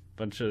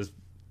bunch of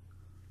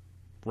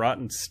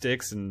rotten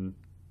sticks and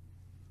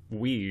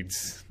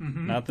weeds,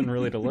 nothing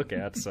really to look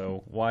at.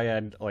 So why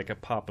add like a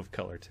pop of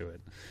color to it?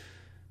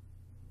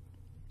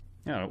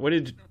 Yeah. What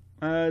did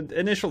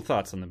initial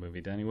thoughts on the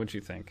movie, Danny? What'd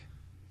you think?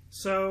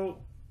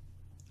 So,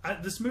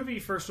 this movie,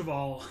 first of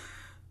all,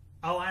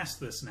 I'll ask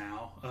this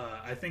now.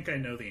 I think I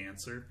know the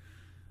answer.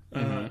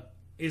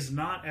 Is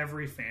not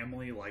every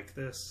family like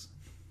this?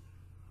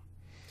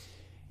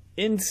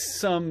 In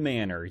some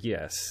manner,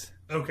 yes.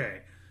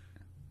 Okay.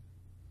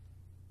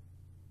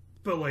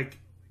 But, like,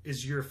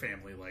 is your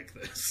family like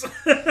this?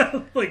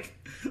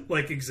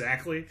 like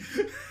exactly?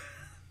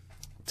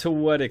 To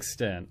what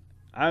extent?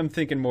 I'm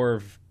thinking more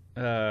of,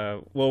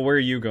 well, where are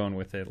you going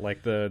with it?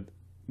 Like the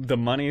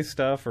money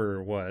stuff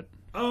or what?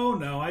 Oh,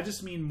 no, I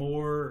just mean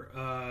more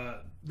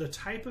the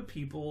type of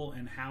people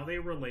and how they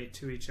relate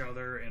to each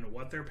other and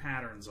what their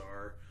patterns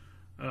are.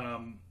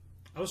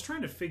 I was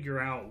trying to figure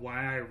out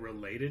why I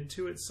related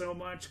to it so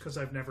much because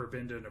I've never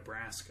been to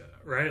Nebraska,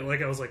 right?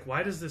 Like, I was like,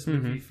 why does this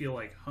movie feel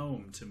like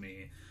home to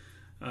me?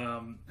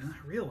 And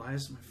I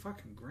realized my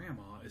fucking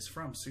grandma is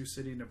from Sioux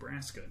City,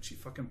 Nebraska, and she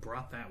fucking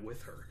brought that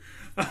with her.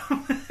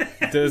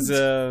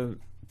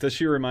 Does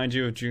she remind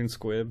you of June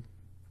Squibb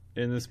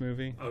in this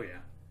movie? Oh, yeah.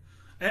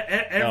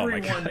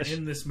 Everyone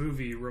in this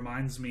movie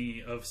reminds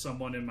me of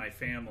someone in my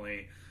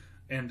family,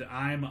 and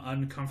I'm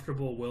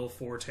uncomfortable Will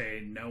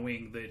Forte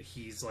knowing that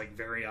he's like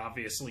very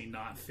obviously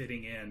not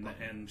fitting in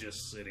and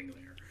just sitting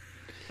there.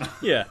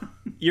 Yeah.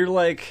 You're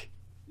like,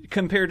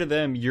 compared to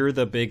them, you're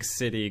the big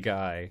city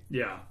guy.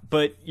 Yeah.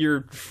 But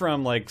you're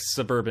from like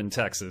suburban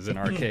Texas in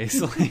our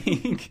case.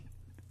 Like,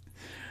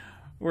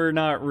 we're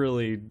not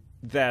really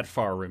that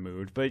far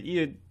removed, but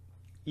you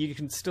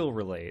can still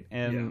relate.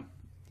 And yeah.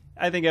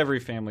 I think every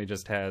family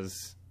just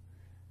has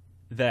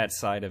that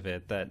side of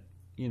it that,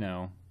 you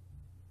know,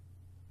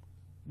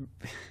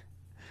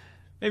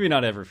 maybe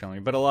not every family,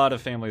 but a lot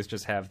of families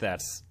just have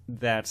that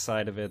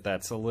side of it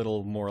that's a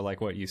little more like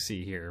what you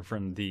see here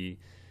from the,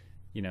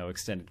 you know,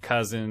 extended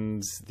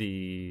cousins,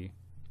 the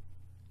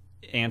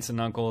aunts and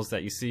uncles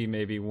that you see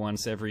maybe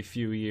once every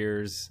few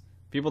years,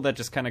 people that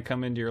just kind of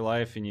come into your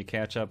life and you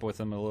catch up with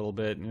them a little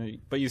bit,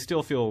 but you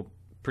still feel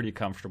pretty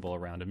comfortable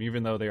around them,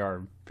 even though they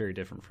are very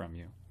different from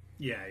you.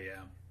 Yeah,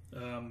 yeah.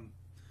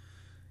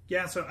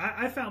 So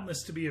I found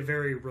this to be a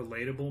very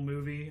relatable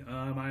movie.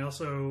 I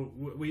also,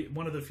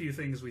 one of the few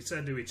things we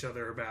said to each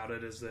other about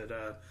it is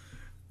that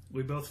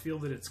we both feel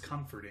that it's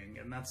comforting,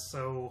 and that's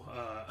so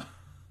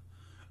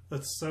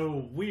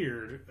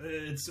weird.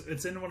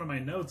 It's in one of my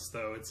notes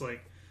though. It's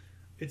like,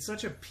 it's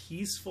such a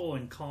peaceful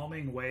and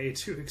calming way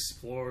to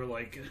explore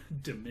like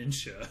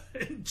dementia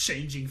and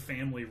changing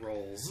family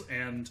roles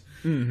and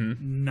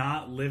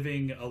not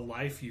living a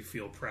life you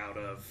feel proud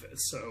of.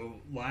 So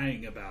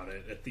lying about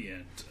it at the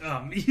end,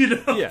 you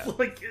know, yeah.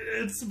 Like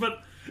it's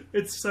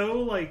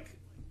so like,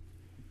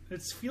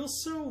 it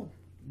feels so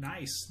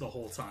nice the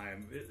whole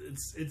time.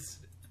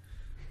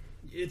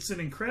 It's an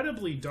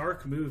incredibly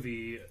dark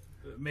movie,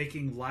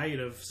 making light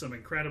of some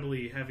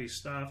incredibly heavy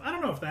stuff. I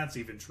don't know if that's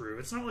even true.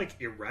 It's not like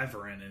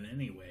irreverent in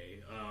any way.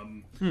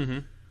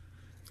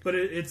 But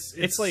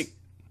it's like,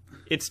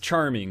 it's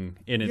charming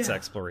in its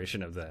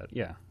exploration of that.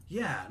 Yeah.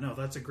 Yeah. No,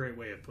 that's a great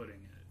way of putting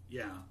it.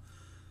 Yeah.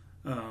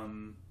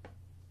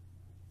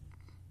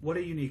 What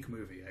a unique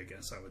movie, I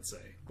guess I would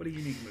say. What a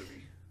unique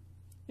movie.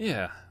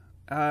 Yeah.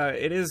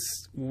 It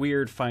is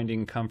weird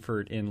finding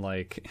comfort in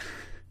like,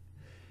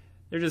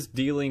 they're just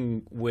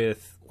dealing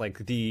with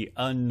like the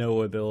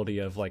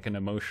unknowability of like an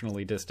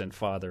emotionally distant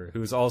father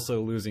who's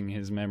also losing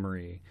his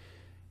memory.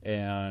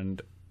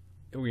 And,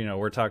 you know,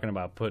 we're talking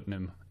about putting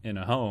him in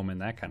a home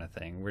and that kind of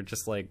thing. We're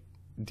just like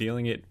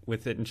dealing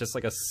with it in just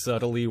like a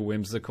subtly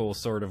whimsical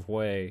sort of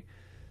way.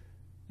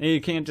 And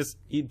you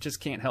just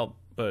can't help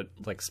but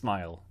like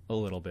smile a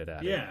little bit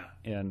at it. Yeah.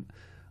 And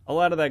a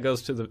lot of that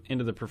goes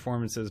into the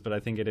performances, but I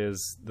think it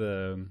is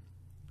the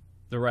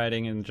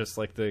writing and just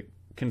like the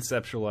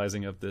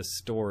conceptualizing of this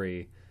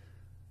story.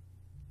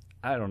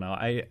 I don't know.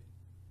 I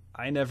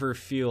never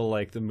feel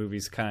like the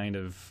movie's kind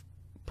of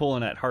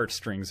pulling at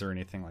heartstrings or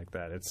anything like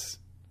that. It's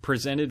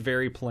presented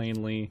very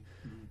plainly,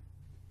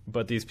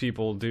 but these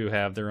people do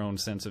have their own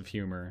sense of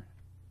humor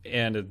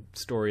and a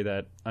story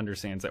that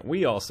understands that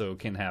we also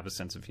can have a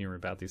sense of humor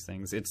about these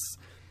things.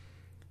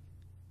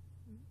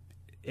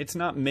 It's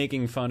not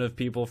making fun of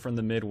people from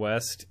the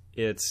Midwest.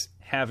 It's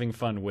having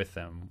fun with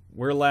them.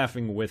 We're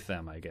laughing with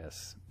them, I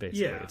guess,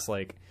 basically. Yeah. It's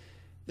like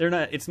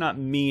it's not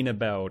mean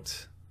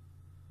about,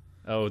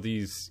 oh,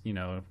 these, you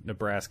know,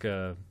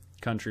 Nebraska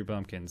country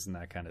bumpkins and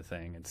that kind of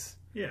thing. It's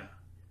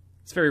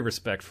very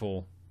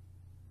respectful.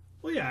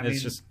 Well, yeah,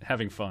 it's just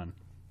having fun.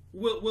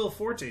 Will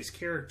Forte's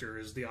character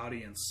is the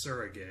audience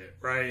surrogate,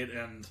 right?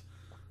 And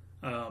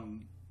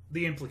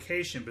the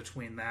implication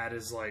between that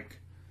is like,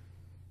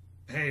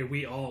 hey,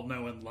 we all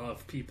know and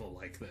love people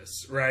like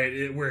this,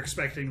 right? We're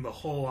expecting the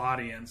whole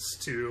audience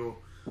to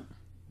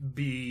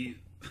be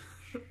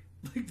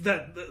like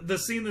that. The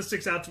scene that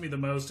sticks out to me the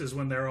most is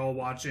when they're all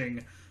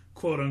watching,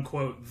 quote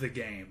unquote, the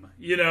game,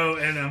 you know.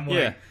 And I'm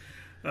like,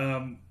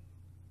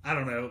 I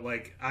don't know,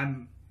 like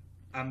I'm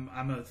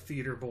a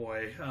theater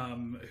boy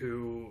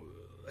who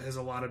has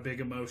a lot of big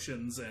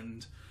emotions,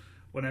 and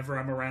whenever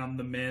I'm around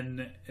the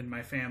men in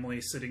my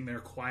family sitting there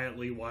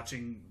quietly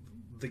watching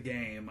the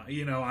game,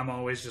 you know, I'm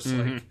always just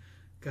like,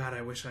 God,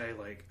 I wish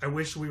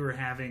we were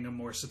having a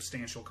more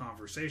substantial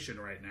conversation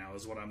right now,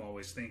 is what I'm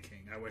always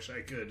thinking. I wish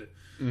I could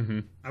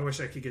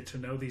get to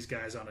know these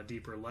guys on a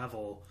deeper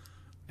level.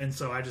 And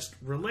so I just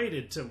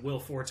related to Will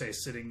Forte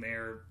sitting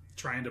there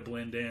trying to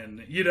blend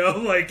in, you know,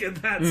 like in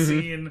that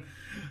scene.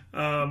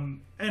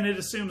 And it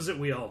assumes that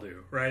we all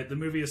do, right? The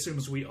movie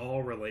assumes we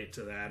all relate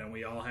to that, and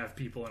we all have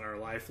people in our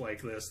life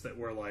like this that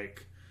we're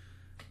like,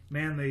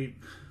 man,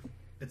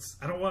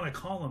 I don't want to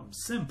call them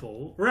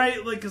simple,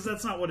 right? Like, because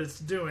that's not what it's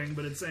doing,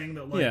 but it's saying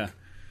that, like,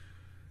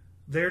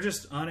 they're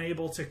just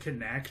unable to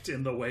connect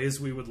in the ways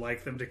we would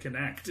like them to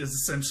connect, is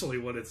essentially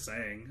what it's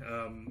saying.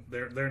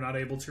 They're not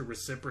able to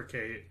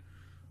reciprocate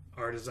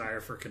our desire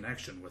for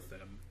connection with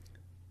them.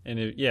 And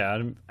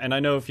and I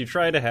know if you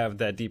try to have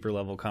that deeper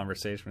level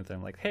conversation with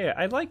them, like, hey,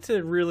 I'd like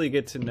to really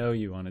get to know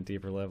you on a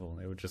deeper level,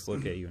 they would just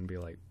look at you and be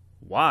like,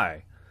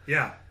 why?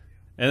 Yeah.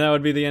 And that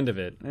would be the end of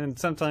it. And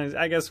sometimes,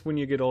 I guess when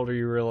you get older,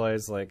 you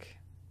realize, like,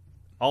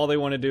 all they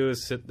want to do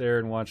is sit there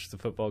and watch the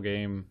football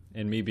game,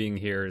 and me being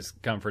here is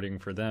comforting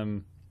for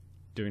them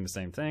doing the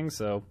same thing.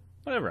 So,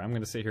 whatever, I'm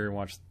going to sit here and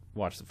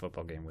watch the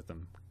football game with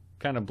them.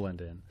 Kind of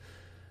blend in.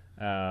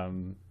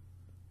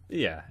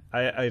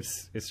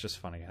 It's just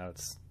funny how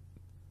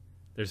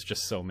there's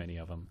just so many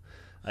of them.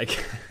 Like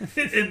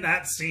in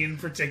that scene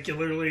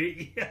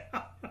particularly,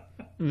 yeah.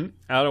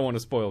 I don't want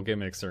to spoil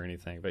gimmicks or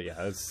anything, but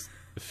yeah, it's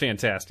a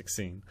fantastic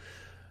scene.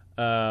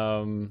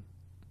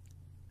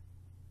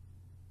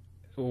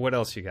 What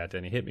else you got,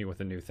 Denny? Hit me with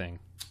a new thing.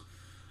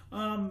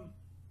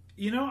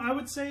 You know, I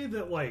would say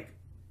that, like,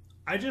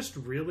 I just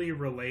really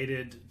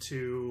related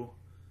to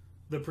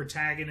the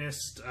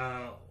protagonist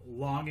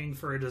longing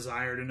for a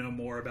desire to know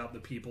more about the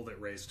people that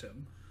raised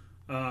him.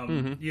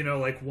 You know,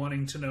 like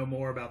wanting to know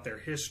more about their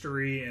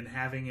history and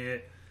having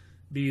it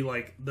be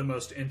like the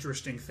most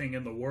interesting thing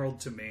in the world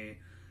to me,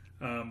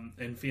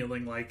 and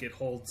feeling like it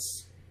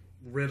holds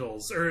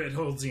riddles, or it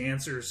holds the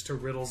answers to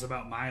riddles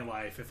about my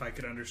life if I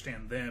could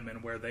understand them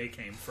and where they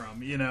came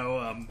from, you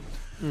know,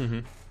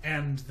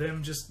 and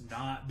them just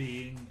not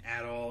being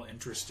at all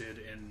interested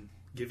in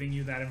giving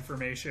you that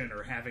information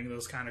or having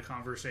those kind of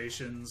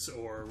conversations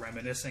or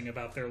reminiscing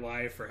about their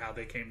life or how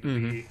they came to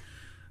be.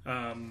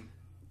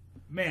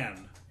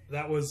 Man,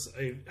 that was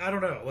I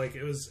don't know, like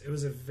it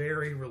was a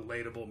very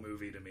relatable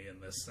movie to me in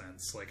this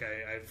sense. Like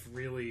I've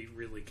really,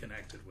 really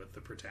connected with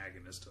the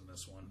protagonist in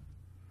this one.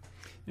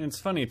 And it's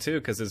funny too,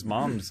 because his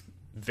mom's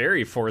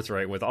very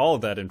forthright with all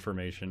of that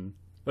information,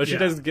 but she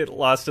doesn't get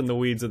lost in the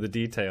weeds of the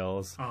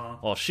details.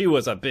 Well, she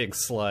was a big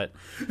slut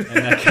and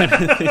that kind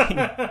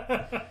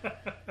of thing.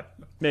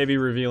 Maybe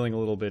revealing a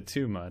little bit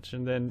too much.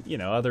 And then, you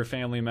know, other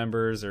family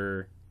members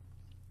or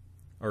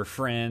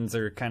friends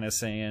are kind of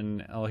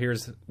saying, oh,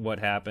 here's what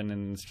happened.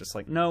 And it's just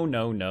like,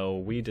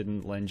 no, we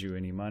didn't lend you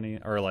any money.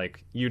 Or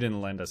like, you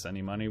didn't lend us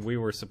any money. We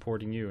were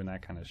supporting you and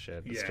that kind of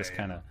shit. It's just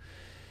kind of,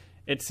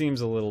 it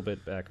seems a little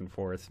bit back and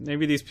forth.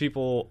 Maybe these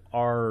people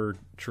are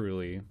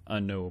truly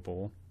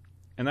unknowable.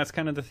 And that's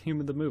kind of the theme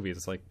of the movie.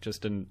 It's like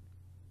just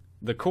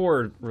the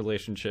core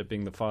relationship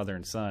being the father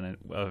and son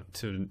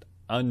to an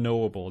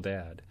unknowable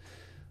dad.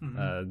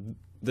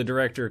 The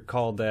director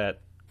called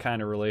that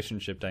kind of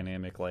relationship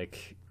dynamic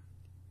like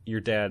your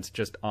dad's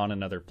just on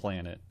another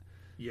planet.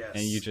 Yes.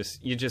 And you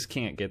just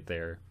can't get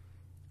there.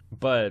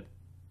 But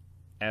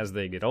as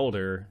they get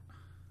older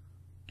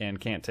and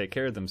can't take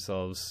care of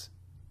themselves,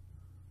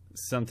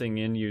 something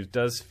in you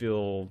does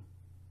feel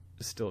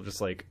still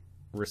just like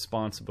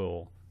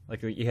responsible.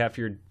 Like you have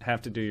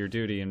to do your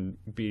duty and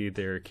be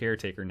their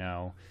caretaker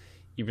now,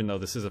 even though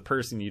this is a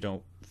person you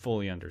don't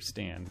fully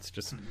understand. It's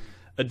just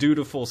a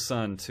dutiful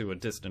son to a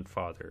distant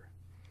father,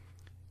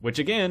 which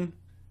again,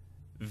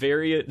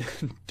 very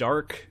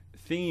dark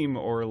theme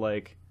or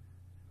like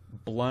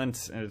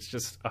blunt, and it's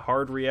just a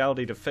hard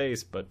reality to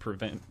face, but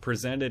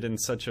presented in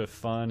such a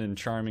fun and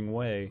charming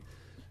way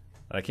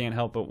that I can't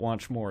help but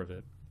watch more of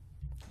it,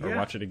 or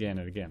watch it again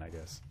and again, I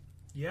guess.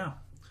 Yeah.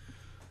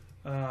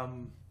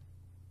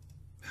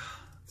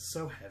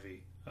 So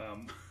heavy.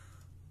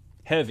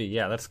 Heavy,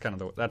 yeah.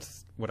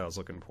 That's what I was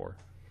looking for.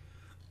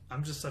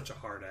 I'm just such a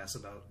hard ass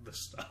about this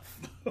stuff.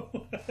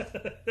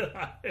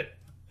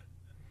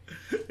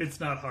 It's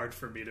not hard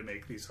for me to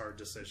make these hard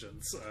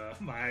decisions.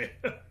 My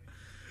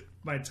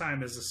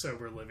time as a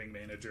sober living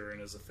manager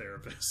and as a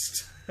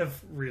therapist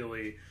have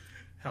really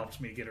helped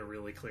me get a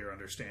really clear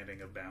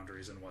understanding of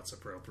boundaries and what's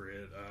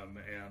appropriate.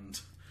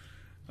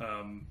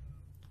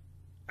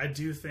 I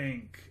do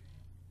think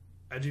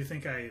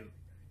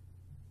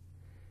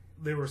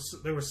there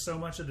was so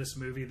much of this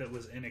movie that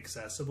was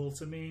inaccessible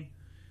to me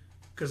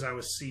because I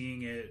was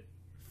seeing it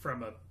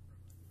from a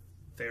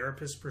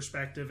therapist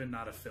perspective and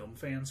not a film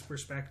fan's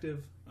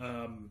perspective.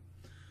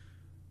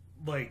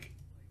 Like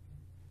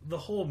the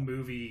whole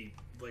movie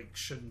like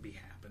shouldn't be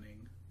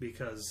happening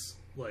because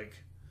like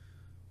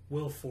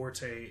Will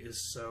Forte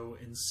is so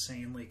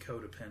insanely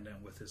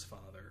codependent with his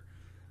father.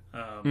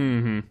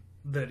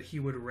 that he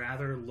would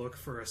rather look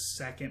for a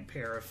second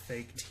pair of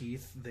fake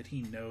teeth that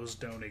he knows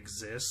don't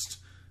exist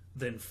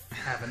than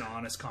have an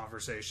honest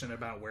conversation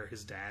about where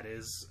his dad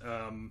is.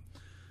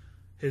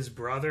 His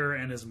brother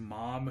and his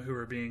mom, who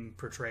are being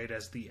portrayed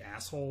as the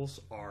assholes,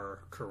 are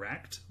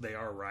correct. They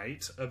are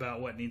right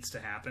about what needs to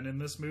happen in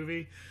this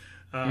movie.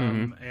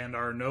 And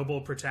our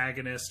noble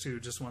protagonist, who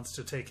just wants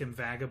to take him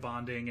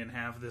vagabonding and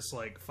have this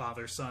like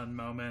father-son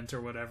moment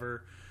or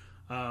whatever.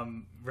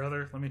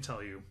 Brother, let me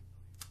tell you,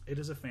 it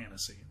is a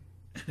fantasy.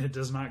 It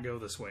does not go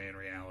this way in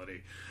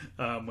reality.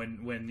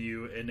 When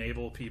you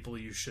enable people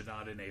you should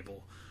not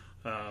enable.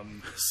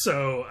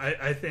 So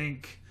I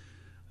think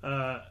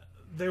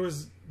there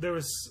was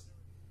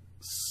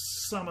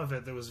some of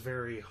it that was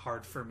very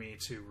hard for me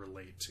to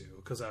relate to,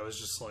 because I was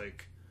just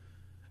like,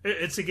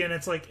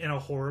 it's like in a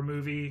horror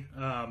movie,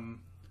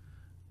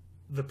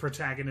 the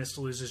protagonist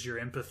loses your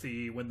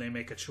empathy when they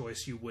make a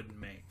choice you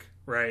wouldn't make,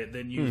 right?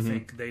 Then you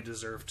think they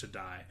deserve to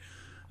die.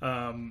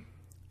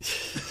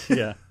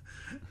 Yeah.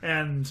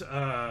 And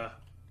I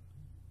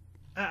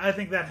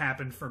think that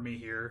happened for me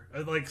here.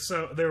 Like,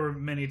 so there were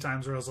many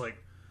times where I was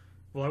like,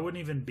 well, I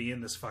wouldn't even be in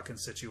this fucking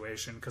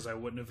situation because I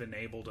wouldn't have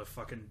enabled a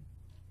fucking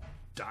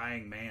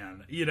dying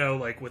man, you know,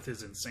 like with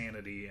his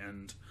insanity,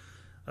 and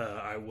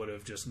I would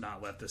have just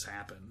not let this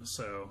happen.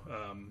 So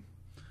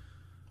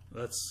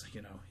that's,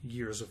 you know,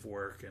 years of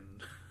work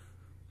and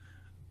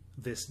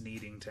this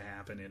needing to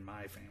happen in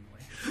my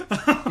family.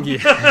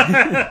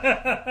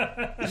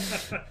 Yeah.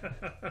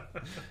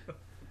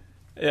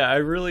 Yeah, I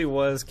really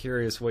was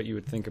curious what you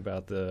would think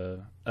about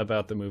the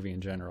movie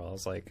in general. I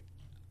was like,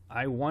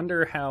 I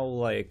wonder how,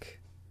 like,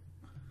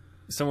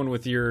 someone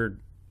with your,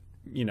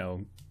 you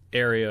know,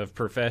 area of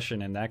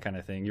profession and that kind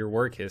of thing, your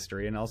work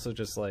history, and also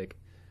just like,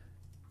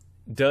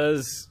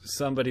 does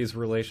somebody's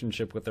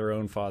relationship with their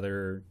own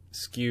father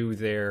skew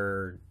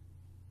their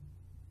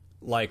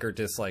like or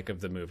dislike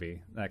of the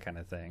movie, that kind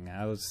of thing.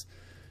 I was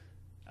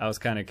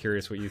kind of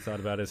curious what you thought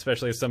about it,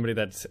 especially as somebody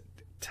that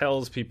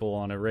tells people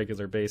on a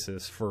regular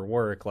basis for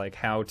work, like,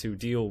 how to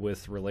deal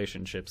with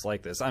relationships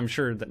like this. I'm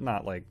sure that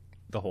not like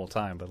the whole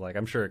time, but like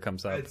I'm sure it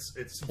comes up.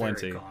 It's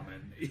plenty. Very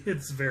common.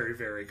 It's very,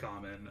 very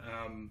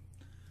common.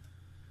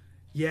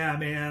 Yeah,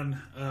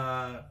 man.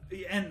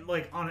 And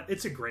like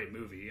it's a great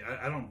movie.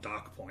 I don't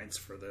dock points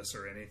for this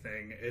or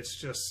anything. It's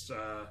just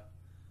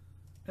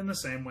in the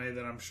same way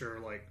that I'm sure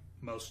like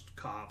most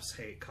cops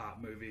hate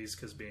cop movies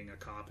because being a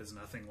cop is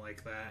nothing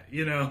like that.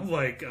 You know,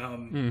 like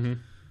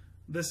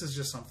this is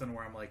just something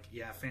where I'm like,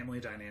 yeah,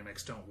 family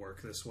dynamics don't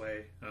work this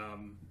way.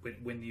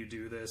 When you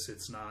do this,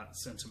 it's not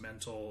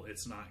sentimental.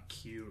 It's not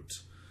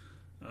cute.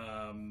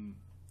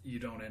 You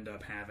don't end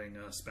up having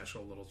a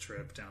special little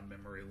trip down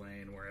memory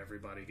lane where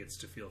everybody gets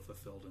to feel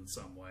fulfilled in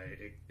some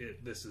way.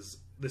 This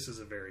is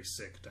a very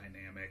sick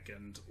dynamic,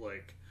 and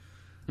like,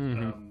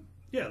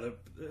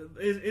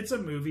 it's a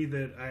movie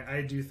that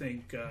I do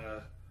think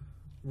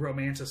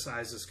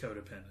romanticizes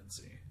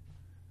codependency,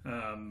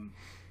 and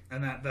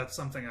that's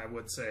something I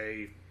would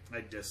say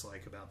I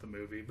dislike about the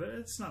movie. But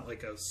it's not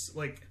like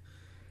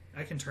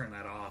I can turn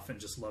that off and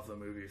just love the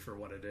movie for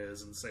what it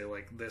is, and say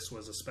like, this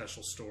was a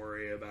special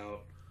story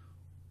about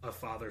a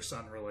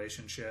father-son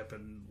relationship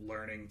and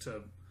learning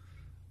to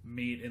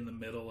meet in the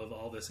middle of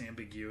all this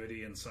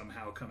ambiguity and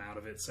somehow come out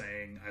of it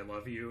saying I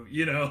love you,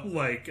 you know,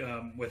 like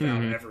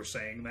without ever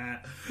saying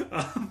that.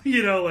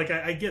 You know, like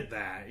I get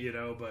that, you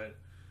know, but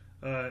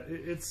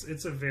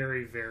it's a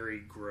very,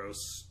 very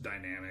gross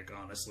dynamic,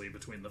 honestly,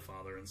 between the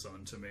father and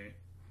son to me.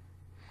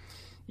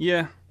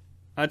 Yeah,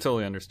 I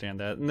totally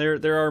understand that. And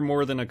there are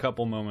more than a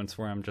couple moments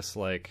where I'm just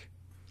like,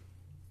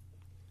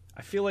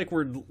 I feel like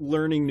we're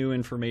learning new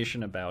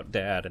information about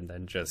Dad and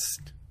then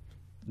just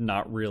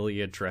not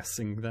really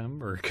addressing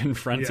them or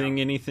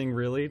confronting anything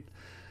really.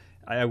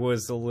 I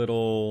was a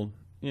little,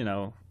 you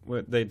know,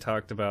 they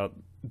talked about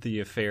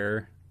the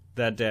affair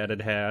that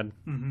Dad had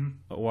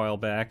a while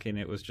back, and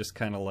it was just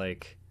kind of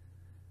like,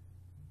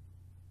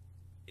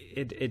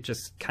 it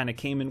just kind of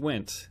came and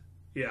went.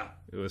 Yeah.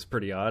 It was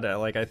pretty odd.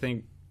 I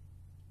think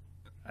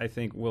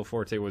Will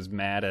Forte was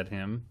mad at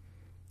him,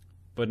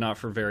 but not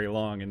for very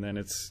long. And then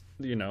it's,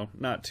 you know,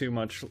 not too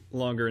much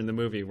longer in the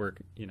movie where,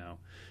 you know,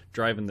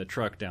 driving the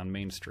truck down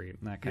Main Street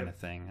and that kind of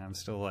thing. I'm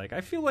still like,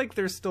 I feel like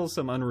there's still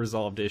some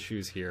unresolved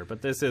issues here,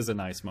 but this is a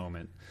nice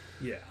moment.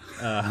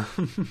 Yeah.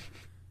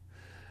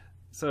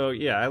 So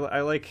yeah,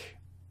 I like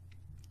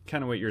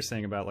kind of what you're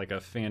saying about like a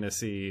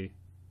fantasy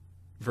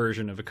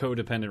version of a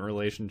codependent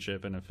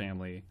relationship in a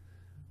family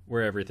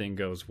where everything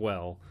goes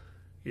well.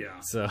 Yeah.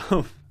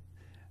 So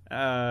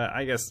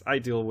I guess I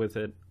deal with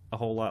it a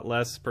whole lot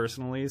less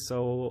personally.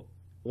 So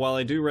while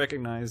I do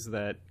recognize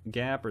that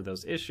gap or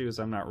those issues,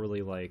 I'm not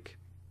really like,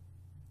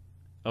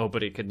 oh,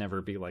 but it could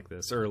never be like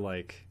this, or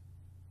like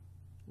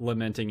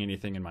lamenting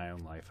anything in my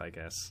own life, I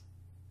guess,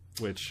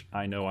 which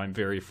I know I'm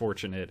very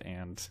fortunate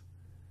and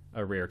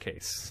a rare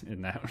case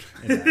in that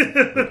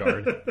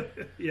regard.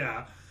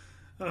 Yeah.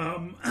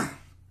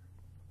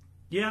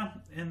 Yeah.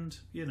 And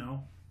you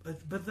know,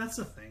 but that's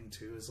the thing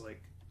too, is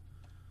like,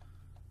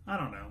 I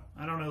don't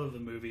know that the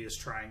movie is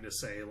trying to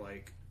say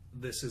like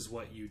this is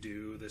what you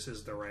do, this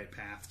is the right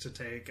path to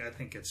take. I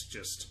think it's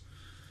just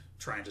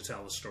trying to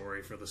tell a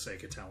story for the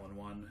sake of telling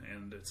one,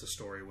 and it's a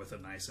story with a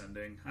nice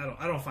ending.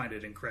 I don't find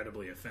it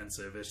incredibly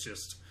offensive. It's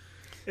just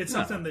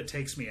something that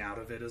takes me out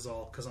of it is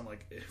all, because I'm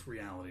like,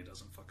 reality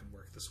doesn't fucking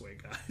work this way,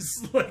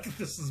 guys. Like,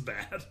 this is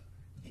bad.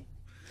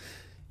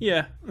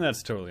 Yeah,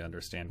 that's totally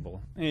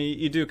understandable.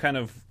 You do kind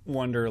of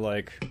wonder,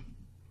 like,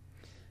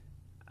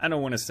 I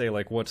don't want to say,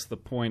 like, what's the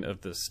point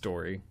of this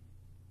story?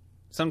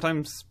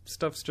 Sometimes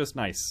stuff's just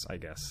nice, I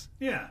guess.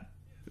 Yeah.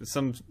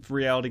 Some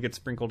reality gets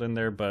sprinkled in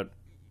there, but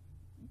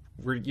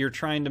you're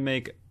trying to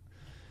make,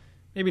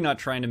 maybe not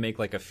trying to make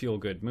like a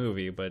feel-good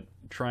movie, but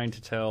trying to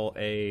tell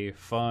a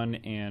fun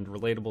and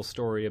relatable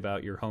story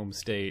about your home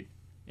state,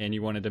 and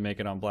you wanted to make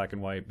it on black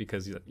and white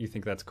because you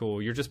think that's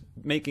cool. You're just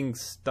making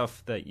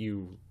stuff that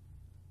you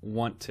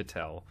want to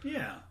tell.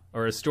 Yeah.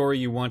 Or a story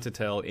you want to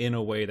tell in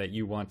a way that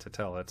you want to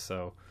tell it.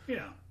 So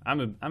yeah, I'm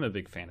a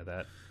big fan of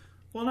that.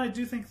 Well, and I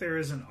do think there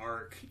is an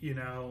arc, you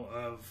know,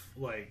 of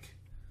like,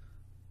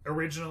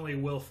 originally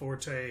Will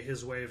Forte,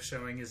 his way of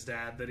showing his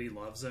dad that he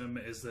loves him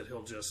is that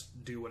he'll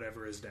just do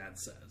whatever his dad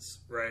says,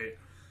 right?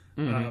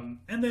 Mm-hmm.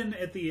 And then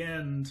at the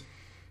end,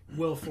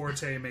 Will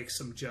Forte makes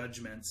some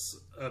judgments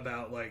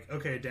about like,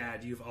 okay,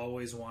 Dad, you've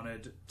always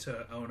wanted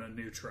to own a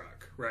new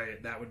truck,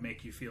 right? That would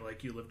make you feel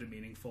like you lived a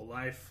meaningful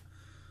life.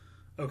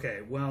 Okay,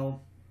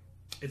 well,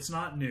 it's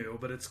not new,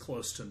 but it's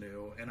close to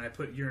new, and I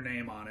put your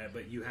name on it,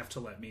 but you have to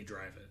let me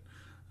drive it.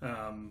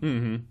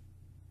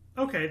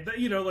 Okay,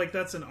 you know, like,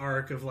 that's an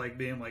arc of like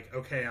being like,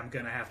 okay, I'm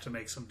gonna have to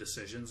make some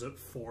decisions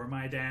for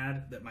my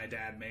dad that my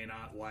dad may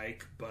not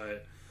like,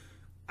 but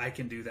I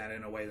can do that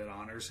in a way that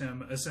honors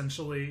him,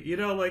 essentially. You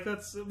know, like,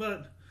 that's,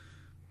 but,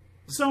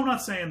 so I'm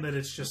not saying that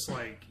it's just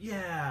like,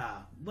 yeah,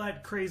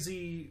 let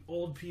crazy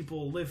old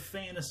people live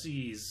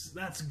fantasies,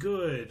 that's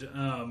good.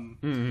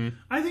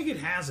 I think it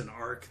has an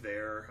arc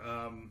there.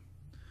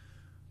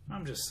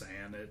 I'm just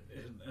saying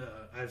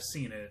I've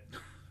seen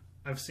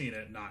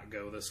it not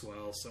go this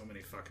well so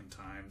many fucking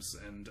times,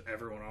 and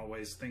everyone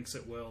always thinks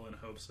it will and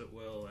hopes it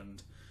will,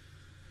 and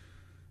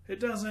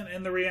it doesn't.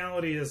 And the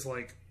reality is,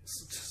 like,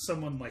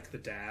 someone like the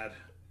dad,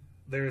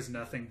 there is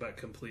nothing but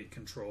complete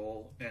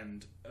control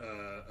and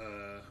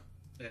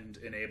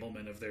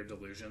enablement of their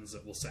delusions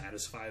that will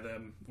satisfy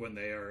them when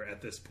they are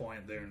at this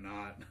point. They're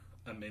not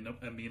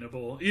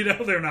amenable, you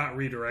know, they're not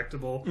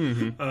redirectable.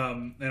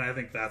 And I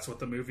think that's what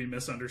the movie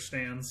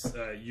misunderstands.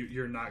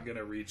 You're not going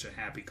to reach a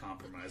happy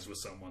compromise with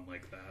someone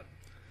like that.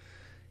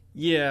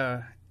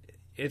 Yeah,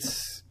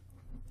 it's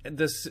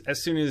this,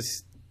 as soon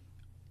as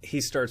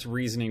he starts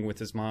reasoning with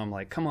his mom,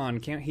 like, come on,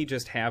 can't he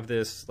just have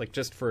this, like,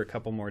 just for a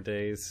couple more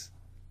days?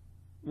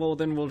 Well,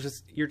 then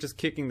you're just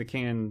kicking the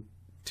can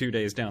 2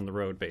 days down the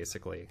road,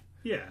 basically.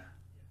 Yeah.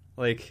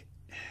 Like,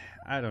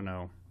 I don't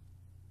know.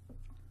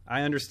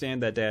 I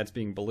understand that Dad's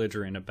being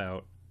belligerent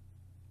about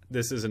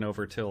this isn't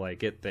over till I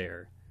get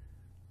there.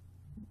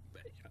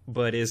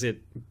 But is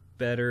it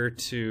better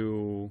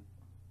to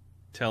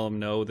tell him,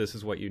 no, this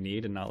is what you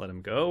need, and not let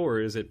him go? Or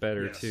is it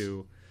better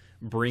to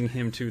bring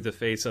him to the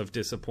face of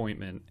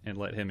disappointment and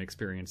let him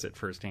experience it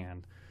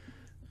firsthand?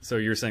 So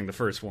you're saying the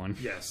first one.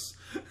 Yes.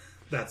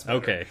 That's better.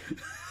 Okay.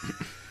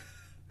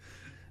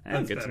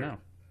 That's good to know.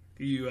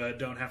 You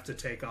don't have to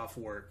take off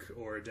work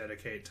or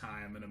dedicate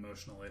time and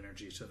emotional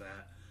energy to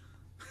that.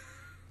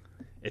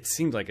 It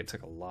seemed like it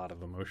took a lot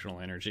of emotional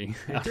energy.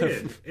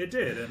 It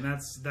did, and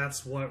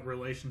that's what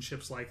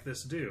relationships like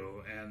this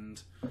do,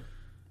 and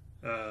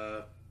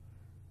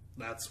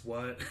that's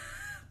what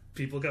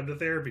people come to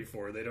therapy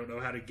for. They don't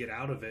know how to get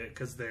out of it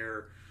because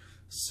they're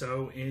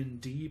so in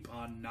deep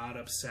on not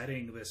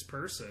upsetting this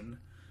person,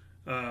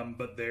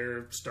 but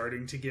they're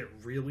starting to get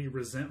really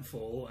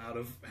resentful out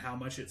of how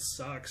much it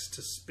sucks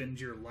to spend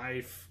your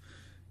life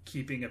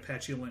keeping a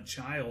petulant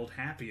child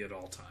happy at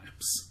all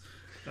times.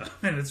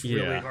 And it's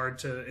really hard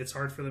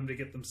for them to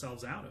get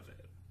themselves out of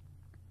it.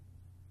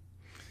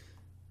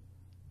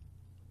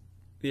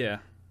 Yeah,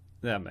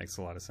 that makes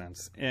a lot of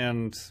sense.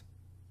 And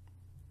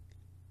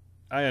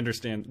I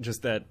understand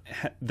just that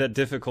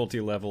difficulty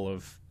level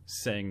of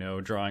saying no,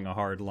 drawing a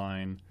hard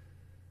line.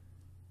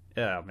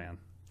 Yeah, man,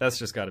 that's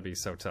just got to be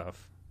so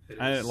tough.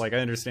 I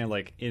understand,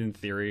 like, in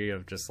theory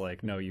of just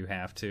like, no, you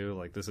have to,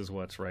 like, this is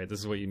what's right, this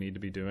is what you need to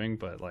be doing.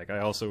 But like, I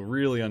also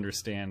really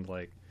understand,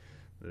 like,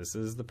 this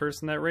is the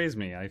person that raised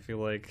me. I feel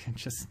like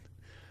just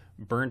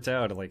burnt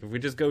out. Like, if we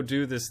just go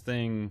do this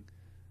thing,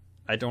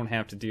 I don't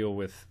have to deal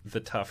with the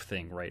tough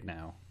thing right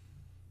now.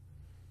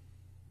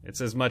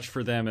 It's as much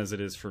for them as it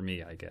is for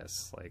me, I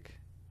guess. Like,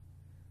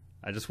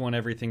 I just want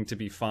everything to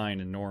be fine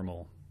and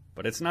normal,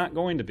 but it's not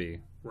going to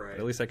be. Right.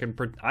 But at least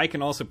I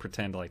can also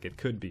pretend like it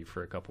could be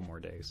for a couple more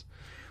days.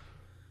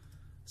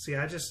 See,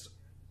 I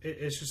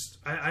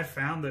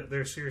found that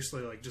there's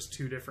seriously, like, just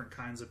two different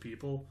kinds of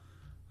people.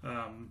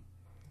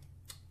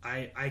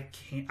 I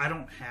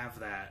don't have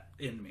that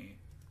in me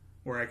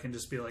where I can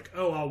just be like,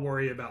 oh, I'll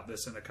worry about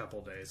this in a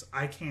couple days.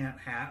 I can't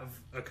have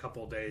a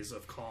couple days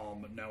of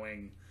calm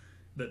knowing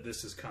that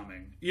this is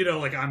coming. You know,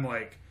 like, I'm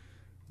like,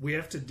 we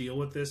have to deal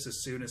with this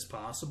as soon as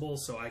possible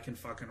so I can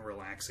fucking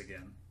relax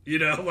again. You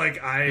know,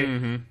 like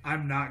I'm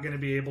not going to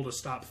be able to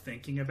stop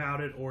thinking about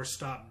it or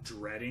stop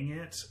dreading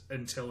it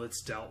until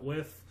it's dealt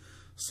with.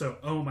 So,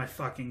 oh my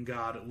fucking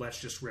God, let's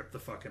just rip the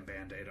fucking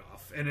Band-Aid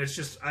off. And it's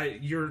just,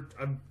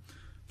 I'm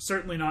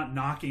certainly not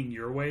knocking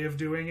your way of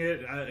doing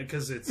it,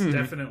 because it's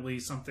definitely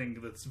something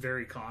that's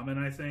very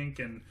common, I think.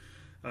 And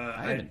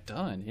I haven't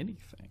done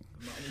anything.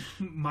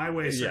 My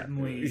way,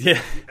 certainly.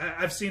 Yeah.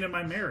 I've seen in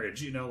my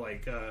marriage, you know,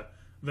 like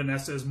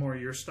Vanessa is more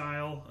your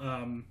style.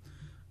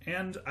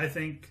 And I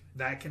think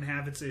that can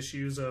have its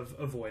issues of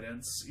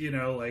avoidance, you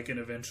know, like, and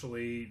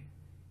eventually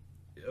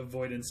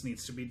avoidance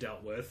needs to be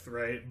dealt with,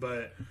 right?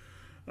 But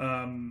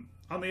on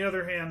the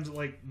other hand,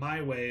 like,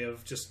 my way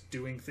of just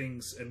doing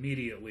things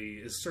immediately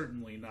is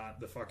certainly not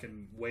the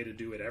fucking way to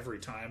do it every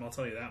time. I'll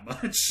tell you that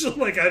much.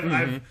 Like,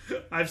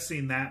 I've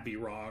seen that be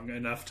wrong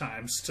enough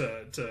times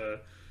to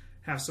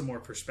have some more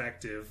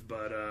perspective.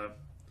 But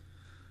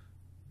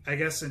I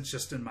guess it's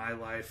just in my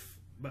life,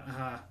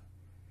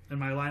 in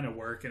my line of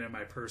work and in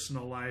my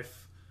personal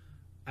life,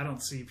 I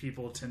don't see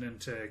people tending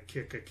to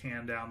kick a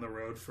can down the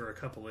road for a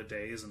couple of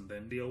days and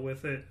then deal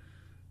with it.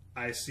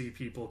 I see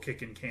people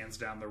kicking cans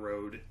down the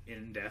road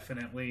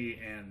indefinitely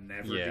and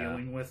never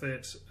dealing with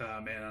it.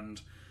 And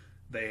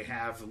they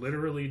have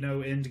literally no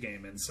end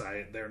game in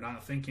sight. They're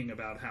not thinking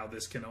about how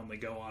this can only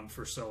go on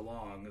for so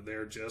long.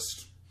 They're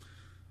just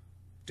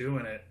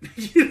doing it.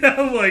 You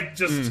know, like,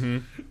 just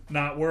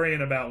not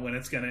worrying about when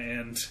it's going to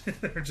end.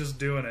 They're just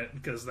doing it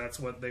because that's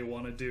what they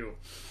want to do.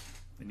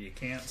 And you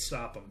can't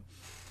stop them.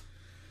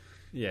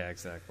 Yeah,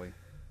 exactly.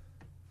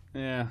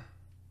 Yeah.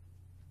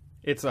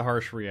 It's a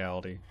harsh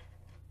reality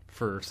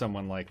for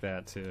someone like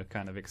that to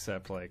kind of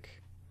accept, like,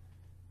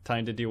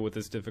 time to deal with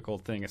this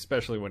difficult thing,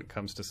 especially when it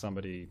comes to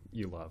somebody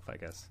you love, I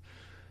guess.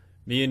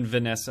 Me and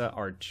Vanessa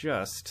are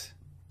just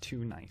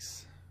too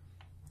nice.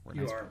 We're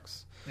nice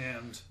folks.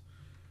 And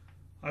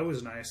I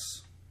was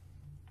nice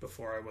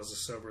before I was a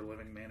sober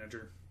living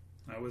manager.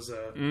 I was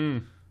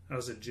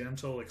a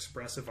gentle,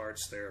 expressive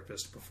arts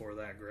therapist before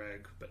that,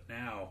 Greg. But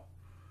now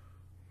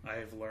I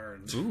have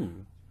learned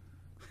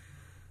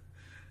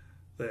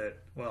that,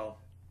 well,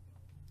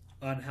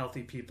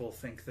 unhealthy people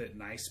think that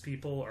nice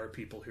people are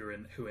people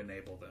who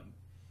enable them.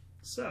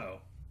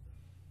 So,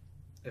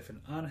 if an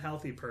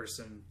unhealthy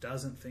person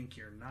doesn't think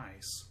you're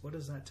nice, what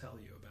does that tell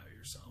you about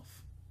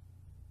yourself?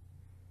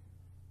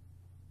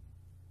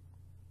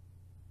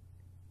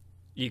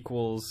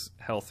 Equals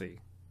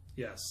healthy.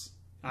 Yes.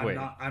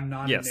 I'm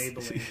not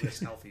enabling this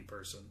healthy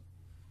person.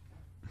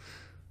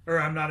 Or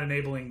I'm not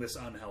enabling this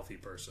unhealthy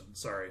person.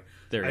 Sorry.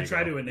 I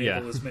try to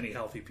enable as many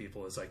healthy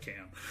people as I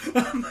can.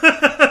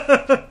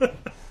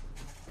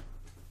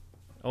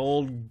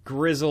 Old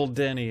grizzled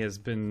Denny has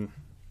been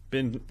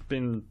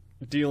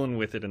dealing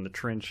with it in the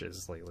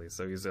trenches lately,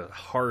 so he's a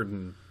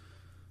hardened,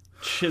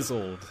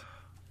 chiseled,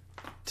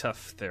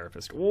 tough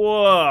therapist.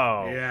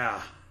 Whoa!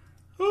 Yeah.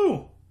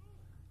 Ooh!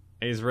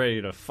 He's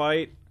ready to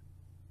fight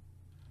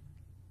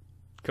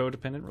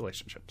codependent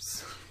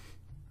relationships.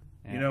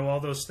 You know, all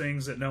those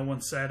things that no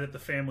one said at the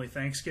family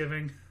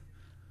Thanksgiving?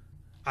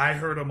 I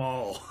heard them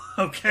all,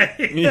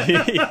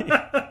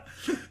 okay?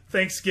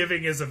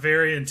 Thanksgiving is a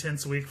very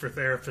intense week for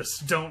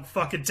therapists. Don't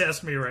fucking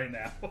test me right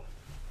now.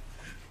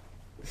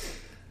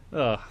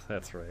 Oh,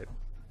 that's right.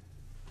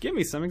 Give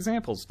me some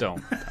examples.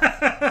 Don't.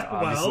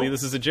 Obviously,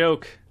 this is a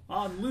joke.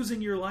 On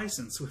Losing Your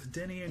License with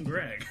Denny and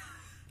Greg.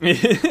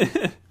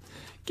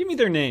 Give me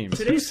their names.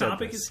 Today's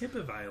topic is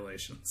HIPAA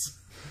violations.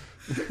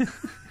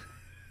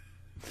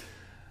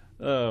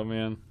 Oh,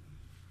 man.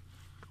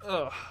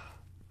 Ugh.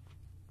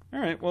 All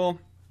right, well,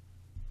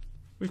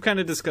 we've kind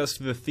of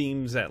discussed the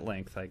themes at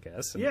length, I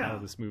guess, and how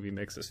this movie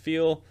makes us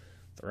feel,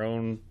 their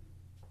own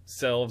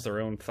selves,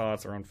 their own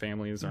thoughts, our own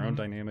families, our own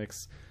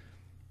dynamics.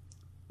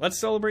 Let's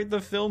celebrate the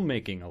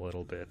filmmaking a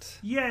little bit.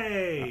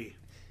 Yay!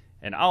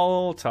 And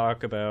I'll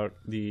talk about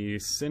the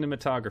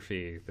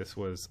cinematography. This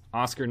was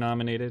Oscar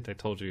nominated. I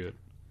told you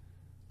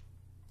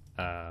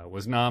it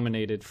was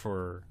nominated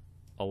for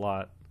a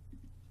lot,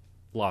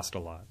 lost a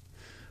lot,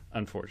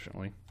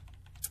 unfortunately.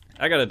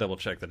 I gotta double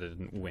check that it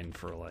didn't win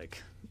for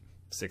like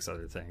 6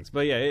 other things.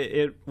 But yeah,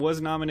 it was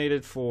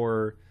nominated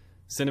for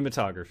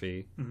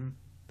cinematography. Mm-hmm.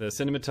 The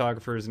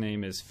cinematographer's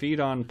name is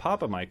Fedon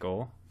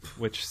Papamichael,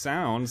 which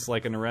sounds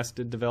like an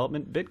Arrested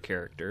Development bit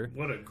character.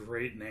 What a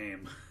great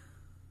name.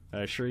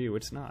 I assure you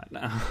it's not.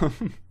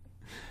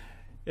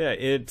 Yeah,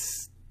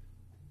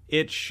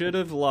 it should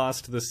have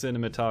lost the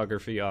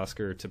cinematography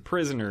Oscar to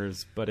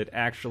Prisoners, but it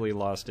actually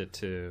lost it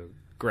to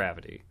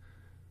Gravity.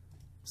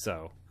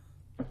 So,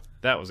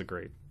 that was a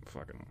great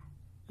fucking...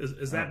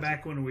 Is that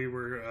back when we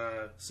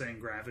were saying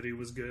Gravity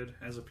was good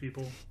as a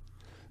people?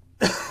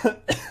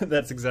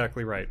 That's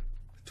exactly right.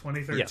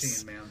 2013,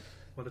 yes. Man.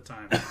 What a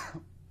time.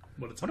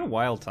 What a time. What a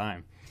wild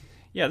time.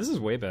 Yeah, this is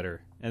way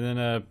better. And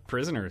then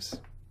Prisoners,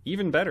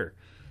 even better.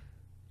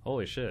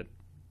 Holy shit.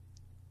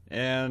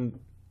 And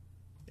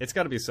it's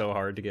got to be so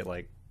hard to get,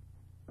 like,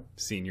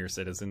 senior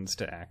citizens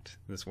to act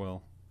this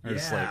well. Or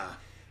just, like,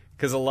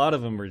 because a lot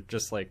of them were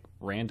just like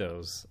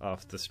randos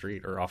off the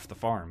street or off the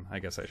farm, I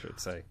guess I should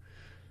say.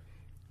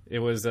 It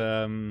was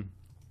talked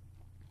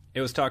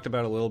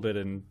about a little bit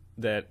in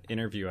that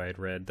interview I had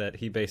read, that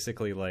he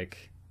basically,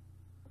 like,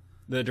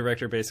 the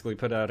director basically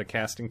put out a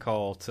casting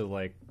call to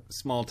like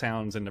small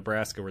towns in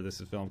Nebraska where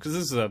this is filmed, because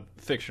this is a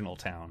fictional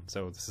town,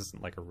 so this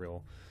isn't like a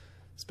real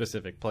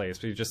specific place,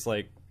 but he just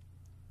like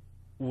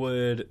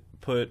would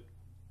put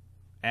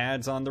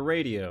ads on the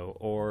radio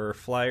or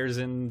flyers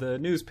in the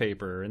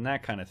newspaper and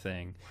that kind of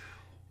thing.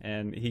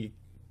 And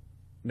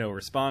no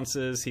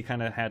responses. He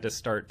kind of had to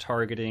start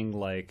targeting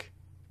like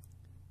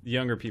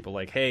younger people,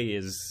 like, hey,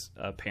 is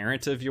a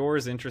parent of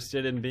yours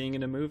interested in being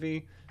in a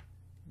movie?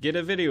 Get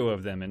a video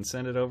of them and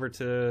send it over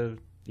to,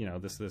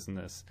 this, and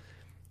this.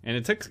 And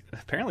it took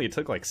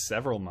like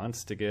several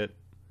months to get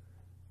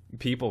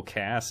people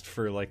cast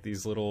for like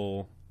these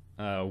little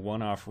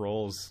one-off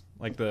roles,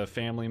 like the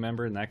family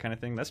member and that kind of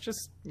thing. That's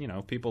just,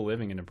 people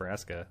living in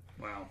Nebraska.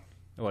 Wow.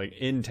 Like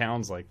in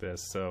towns like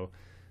this. So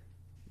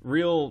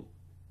real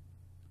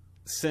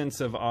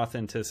sense of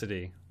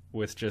authenticity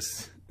with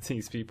just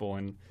these people.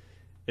 And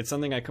it's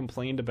something I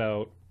complained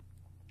about,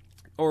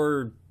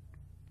 or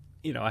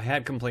I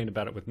had complained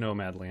about it with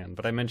Nomadland,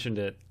 but I mentioned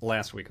it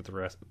last week with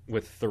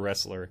The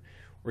Wrestler,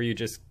 where you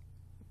just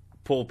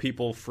pull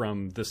people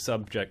from the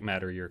subject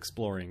matter you're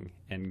exploring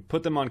and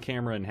put them on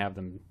camera and have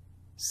them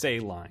say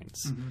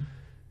lines. Mm-hmm.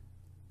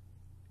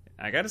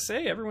 I gotta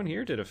say, everyone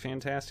here did a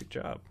fantastic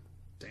job.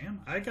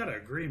 Damn, I gotta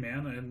agree,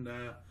 man. And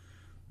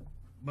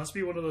must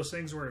be one of those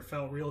things where it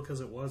felt real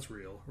because it was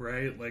real,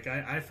 right? Like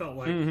I felt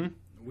like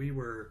we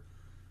were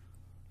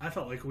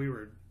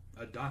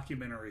a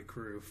documentary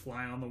crew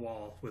fly on the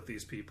wall with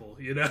these people,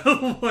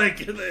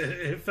 like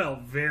it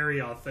felt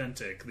very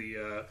authentic,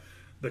 the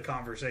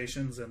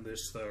conversations and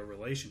this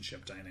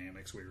relationship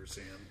dynamics we were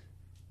seeing.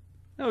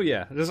 Oh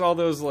yeah, there's all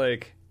those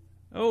like,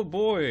 oh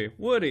boy,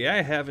 Woody,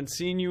 I haven't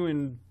seen you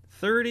in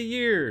 30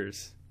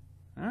 years.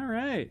 All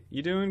right,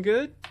 you doing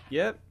good?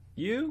 Yep.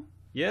 You?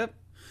 Yep.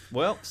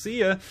 Well, see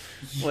ya.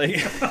 Like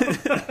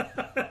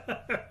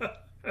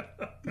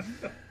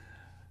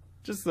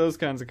just those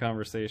kinds of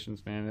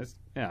conversations, man. It's,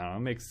 it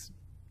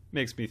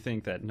makes me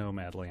think that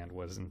Nomadland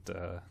wasn't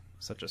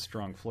such a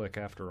strong flick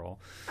after all.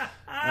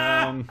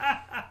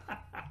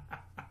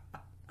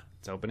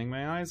 It's opening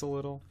my eyes a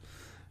little.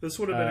 This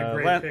would have been a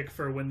great pick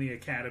for when the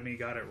Academy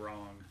got it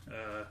wrong.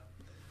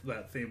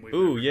 That theme we.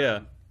 Ooh,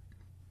 yeah.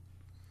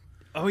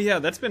 Oh yeah,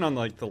 that's been on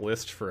like the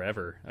list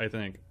forever, I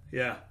think.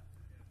 Yeah.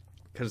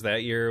 Because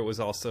that year it was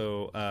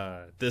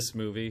also this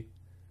movie.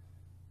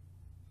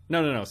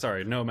 No,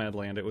 sorry,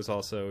 Nomadland. It was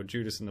also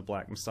Judas and the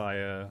Black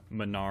Messiah,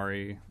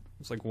 Minari. It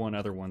was like one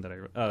other one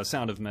that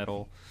Sound of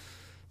Metal.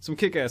 Some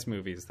kick-ass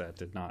movies that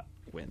did not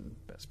win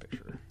Best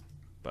Picture,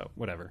 but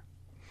whatever.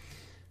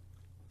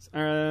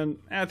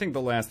 I think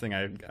the last thing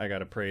I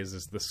gotta praise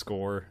is the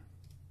score.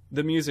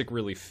 The music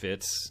really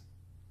fits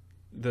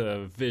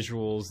the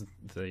visuals,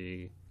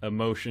 the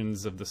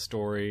emotions of the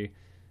story,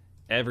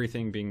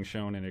 everything being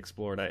shown and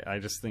explored. I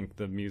just think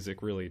the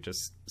music really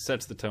just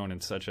sets the tone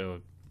in such a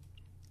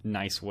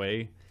nice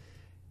way.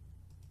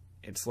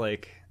 It's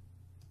like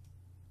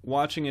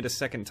watching it a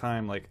second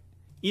time, like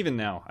even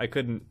now I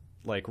couldn't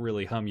like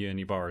really hum you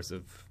any bars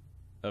of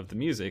the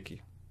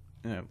music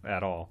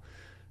at all,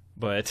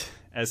 but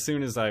as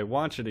soon as I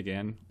watch it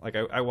again, like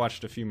I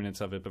watched a few minutes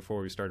of it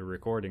before we started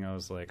recording, I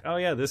was like, oh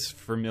yeah, this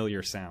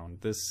familiar sound,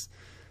 this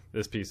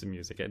piece of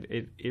music,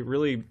 it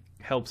really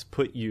helps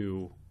put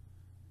you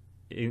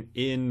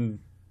in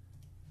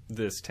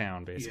this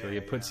town, basically.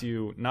 It puts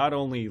you not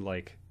only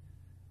like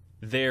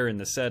there in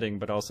the setting,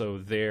 but also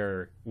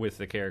there with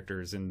the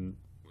characters and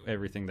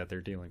everything that they're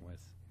dealing with.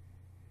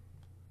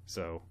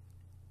 So,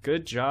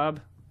 good job,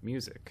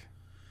 music.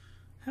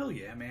 Hell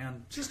yeah,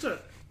 man. Just a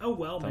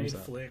well-made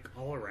flick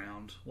all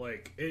around.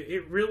 Like,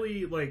 it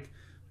really, like,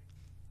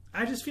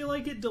 I just feel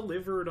like it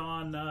delivered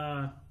on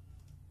the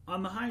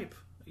hype,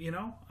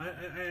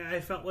 I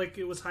felt like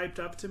it was hyped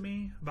up to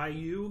me by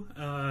you,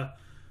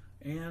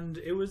 and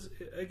it was,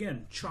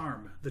 again,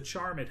 the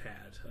charm it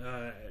had.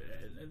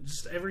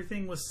 Just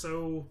everything was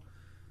so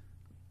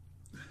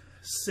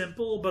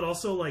simple, but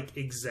also like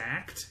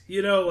exact.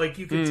 Like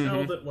you could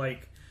tell that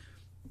like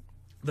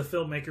the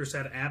filmmakers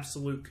had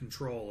absolute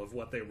control of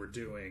what they were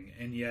doing,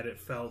 and yet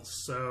it felt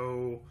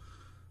so.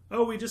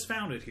 Oh, we just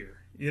found it here.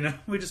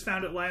 We just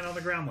found it lying on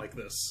the ground like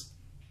this.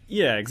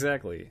 Yeah,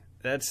 exactly.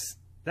 That's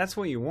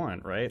what you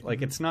want, right?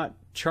 Like it's not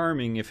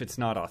charming if it's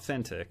not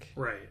authentic,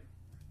 right?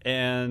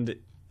 And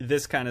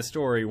this kind of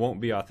story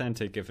won't be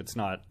authentic if it's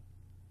not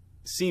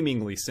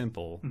seemingly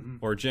simple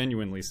or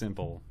genuinely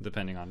simple,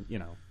 depending on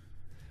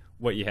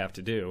what you have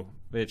to do.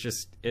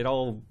 It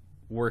all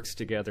works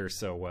together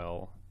so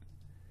well.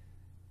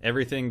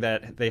 Everything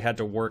that they had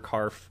to work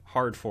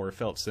hard for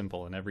felt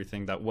simple, and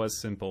everything that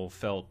was simple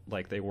felt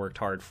like they worked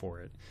hard for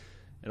it.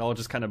 It all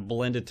just kind of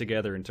blended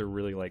together into a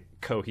really like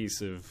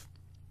cohesive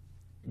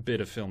bit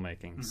of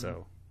filmmaking.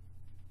 So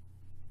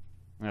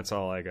that's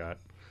all I got.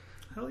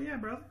 Hell yeah,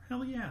 brother.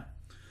 Hell yeah.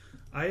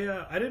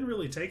 I didn't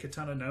really take a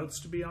ton of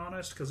notes, to be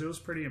honest, because it was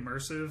pretty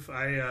immersive.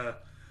 I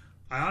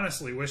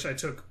honestly wish I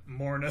took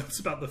more notes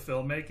about the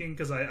filmmaking,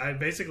 because I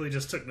basically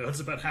just took notes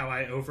about how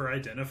I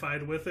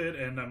over-identified with it,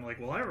 and I'm like,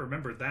 well, I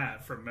remembered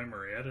that from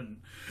memory. I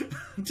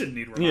didn't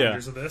need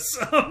reminders of this.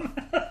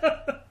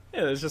 Yeah,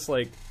 it's just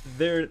like,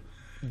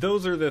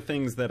 those are the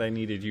things that I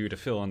needed you to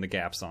fill in the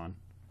gaps on.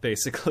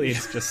 Basically,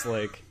 it's just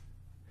like,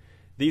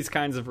 these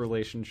kinds of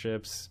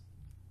relationships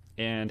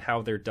and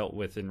how they're dealt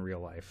with in real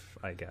life,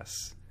 I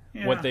guess.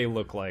 Yeah. What they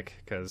look like,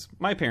 because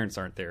my parents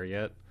aren't there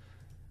yet.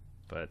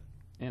 But,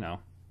 you know,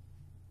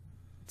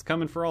 it's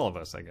coming for all of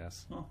us, I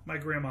guess. Well, my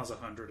grandma's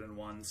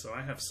 101, so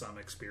I have some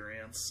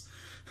experience.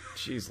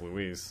 Jeez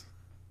Louise.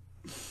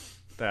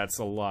 That's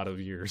a lot of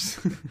years.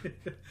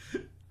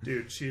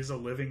 Dude, she's a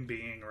living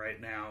being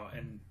right now,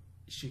 and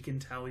she can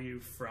tell you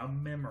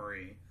from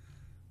memory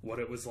what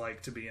it was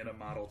like to be in a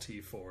Model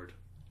T Ford.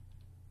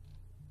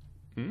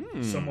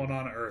 Someone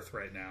on Earth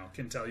right now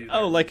can tell you that.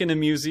 Oh, like in a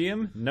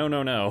museum? No.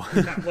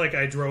 Like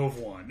I drove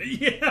one.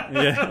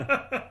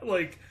 Yeah.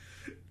 Like,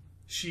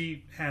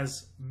 she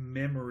has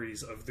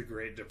memories of the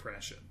Great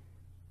Depression.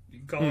 You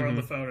can call her on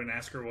the phone and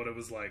ask her what it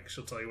was like.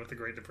 She'll tell you what the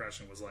Great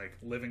Depression was like.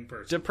 Living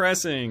person.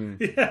 Depressing.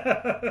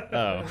 Yeah.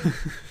 Oh.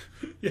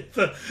 Yeah,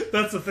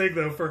 that's the thing,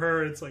 though. For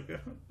her, it's like,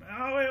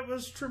 oh, it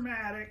was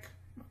traumatic.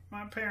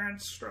 My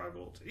parents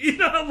struggled. You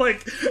know,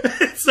 like,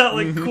 it's not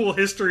like cool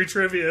history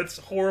trivia. It's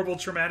horrible,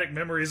 traumatic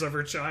memories of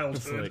her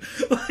childhood.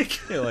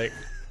 Like,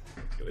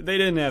 they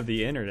didn't have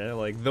the internet.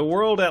 Like, the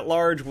world at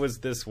large was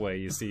this way,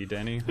 you see,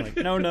 Denny. Like,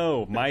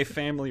 no, my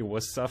family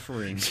was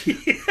suffering.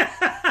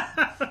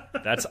 Yeah.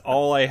 That's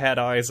all I had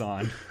eyes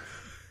on.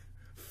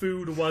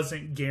 Food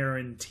wasn't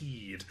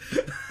guaranteed.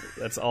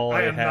 That's all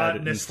I had. I am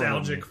not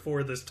nostalgic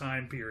for this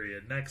time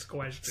period. Next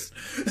question.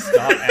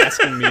 Stop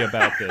asking me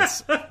about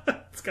this.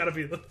 It's gotta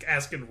be like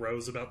asking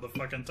Rose about the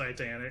fucking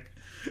Titanic.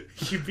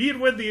 You mean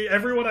when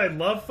everyone I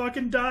love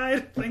fucking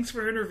died? Thanks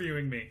for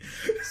interviewing me.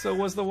 So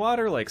was the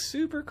water like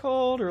super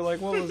cold, or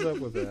like what was up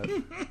with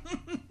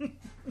that?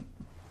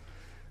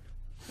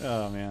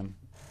 Oh man.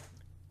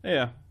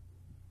 Yeah.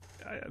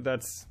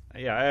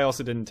 I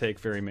also didn't take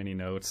very many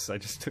notes. I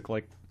just took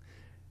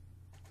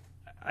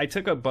I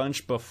took a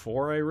bunch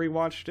before I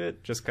rewatched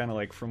it, just kind of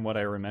like from what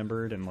I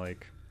remembered and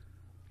like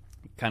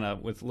kind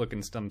of with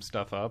looking some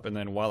stuff up. And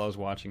then while I was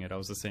watching it, I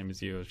was the same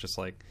as you. It was just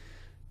like,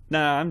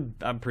 nah,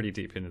 I'm pretty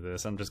deep into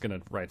this. I'm just going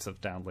to write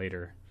stuff down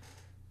later.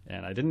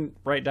 And I didn't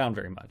write down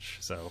very much.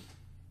 So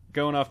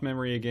going off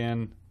memory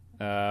again.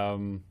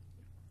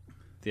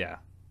 Yeah,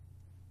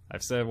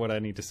 I've said what I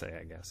need to say,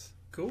 I guess.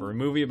 Cool. For a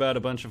movie about a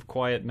bunch of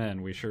quiet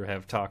men, we sure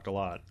have talked a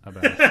lot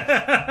about it.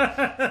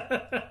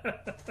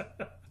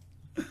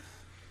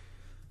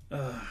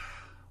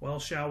 Well,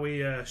 shall we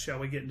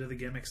get into the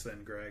gimmicks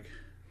then, Greg?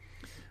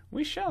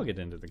 We shall get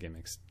into the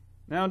gimmicks.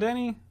 Now,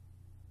 Denny,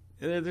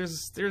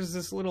 there's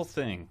this little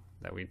thing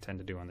that we tend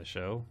to do on the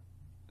show,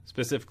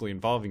 specifically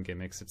involving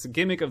gimmicks. It's a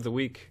gimmick of the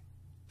week.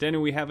 Denny,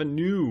 we have a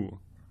new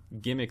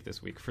gimmick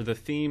this week. For the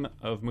theme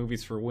of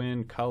Movies for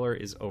Win, color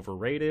is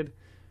overrated.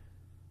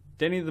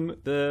 Denny,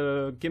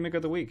 the gimmick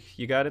of the week,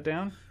 you got it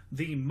down?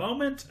 The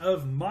moment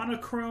of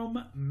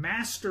monochrome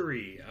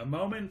mastery. A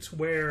moment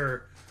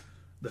where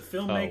the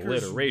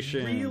filmmakers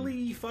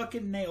really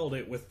fucking nailed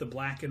it with the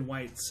black and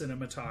white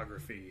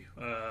cinematography.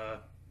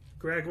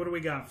 Greg, what do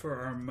we got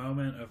for our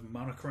moment of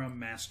monochrome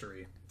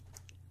mastery?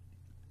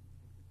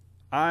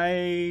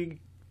 I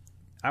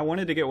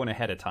wanted to get one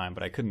ahead of time,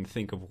 but I couldn't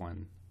think of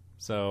one.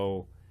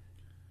 So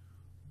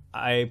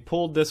I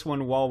pulled this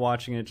one while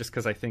watching it just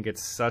because I think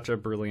it's such a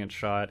brilliant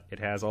shot. It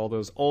has all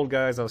those old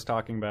guys I was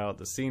talking about,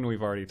 the scene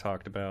we've already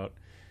talked about.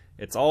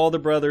 It's all the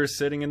brothers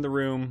sitting in the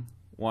room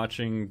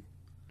watching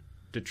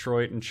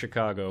Detroit and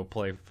Chicago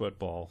play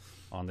football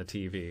on the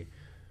TV.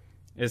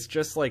 It's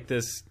just like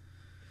this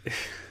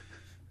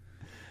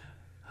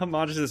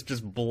homogeneous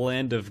just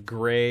blend of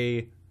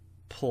gray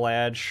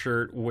plaid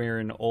shirt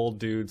wearing old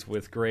dudes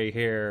with gray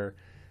hair.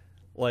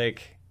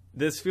 Like,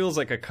 this feels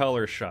like a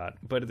color shot,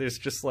 but it's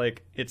just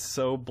like, it's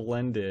so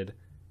blended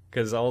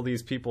because all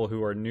these people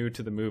who are new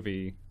to the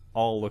movie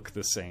all look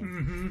the same.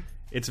 Mm-hmm.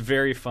 It's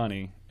very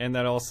funny. And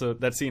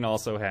that scene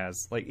also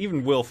has, like,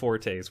 even Will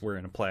Forte is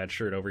wearing a plaid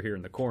shirt over here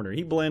in the corner.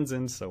 He blends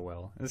in so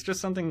well. It's just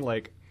something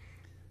like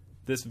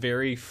this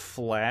very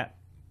flat,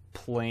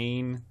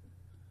 plain,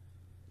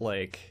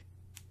 like,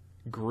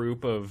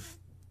 group of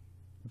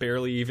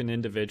barely even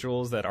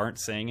individuals that aren't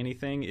saying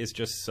anything is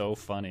just so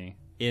funny.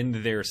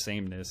 In their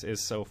sameness is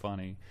so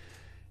funny.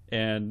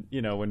 And,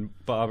 you know, when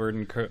Bob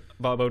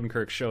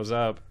Odenkirk shows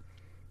up,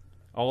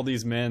 all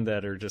these men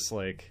that are just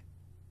like,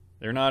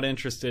 they're not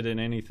interested in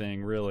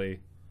anything, really.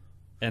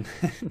 And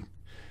then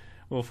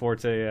Will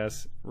Forte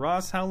asks,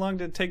 Ross, how long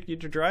did it take you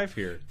to drive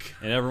here?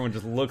 And everyone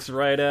just looks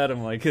right at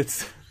him like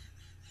it's...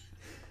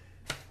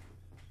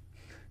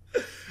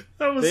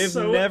 That was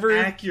never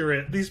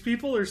accurate. These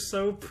people are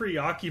so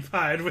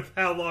preoccupied with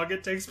how long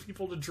it takes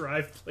people to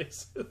drive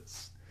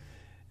places.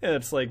 Yeah,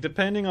 it's like,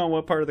 depending on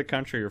what part of the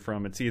country you're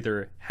from, it's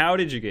either, how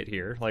did you get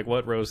here? Like,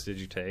 what roads did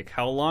you take?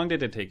 How long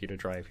did it take you to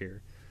drive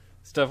here?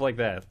 Stuff like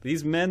that.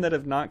 These men that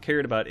have not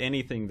cared about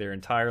anything their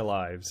entire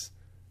lives,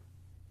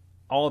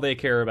 all they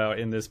care about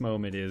in this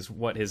moment is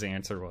what his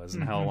answer was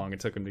and how long it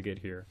took him to get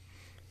here.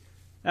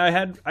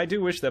 I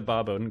do wish that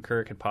Bob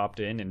Odenkirk had popped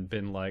in and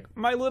been like,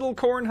 my little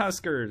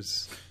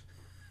Cornhuskers.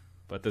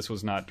 But this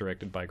was not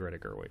directed by Greta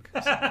Gerwig.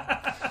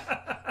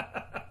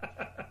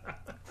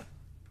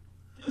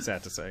 So.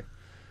 Sad to say.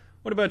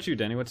 What about you,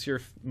 Denny? What's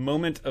your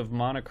moment of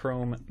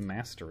monochrome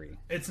mastery?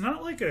 It's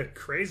not like a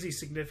crazy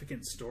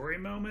significant story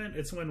moment.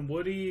 It's when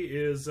Woody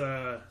is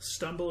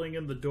stumbling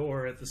in the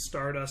door at the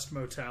Stardust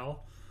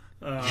Motel.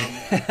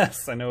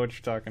 Yes, I know what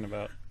you're talking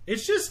about.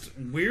 It's just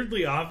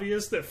weirdly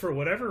obvious that for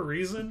whatever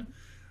reason,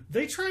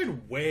 they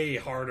tried way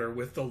harder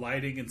with the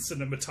lighting and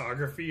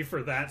cinematography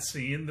for that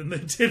scene than they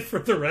did for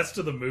the rest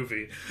of the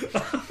movie.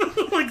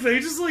 Like, they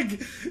just,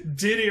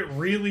 did it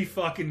really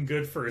fucking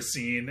good for a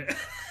scene.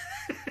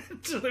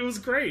 It was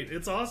great.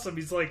 It's awesome.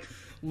 He's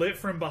lit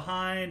from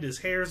behind. His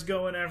hair's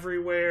going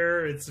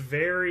everywhere. It's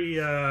very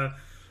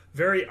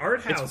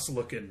art house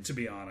looking, to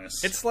be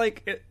honest. It's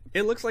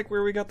it looks like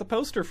where we got the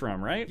poster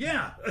from, right?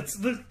 Yeah, it's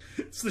the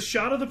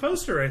shot of the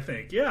poster, I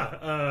think.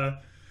 Yeah,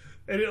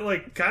 and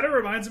it kind of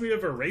reminds me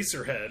of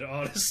Eraserhead,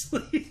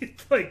 honestly.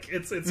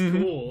 It's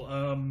cool.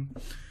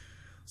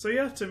 So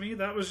yeah, to me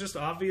that was just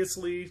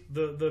obviously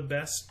the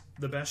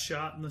best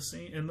shot in the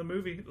scene in the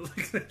movie.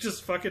 They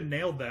just fucking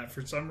nailed that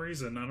for some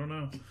reason. I don't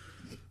know.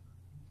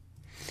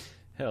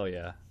 Hell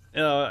yeah.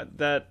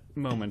 That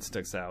moment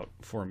sticks out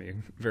for me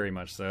very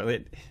much so.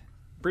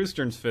 Bruce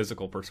Dern's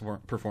physical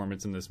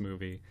performance in this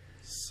movie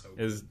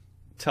is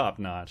top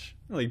notch.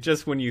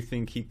 Just when you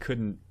think he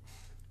couldn't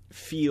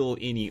feel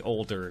any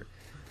older,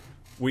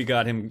 we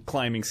got him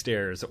climbing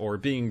stairs or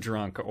being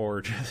drunk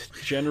or just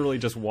generally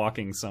just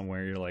walking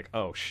somewhere. You're like,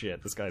 oh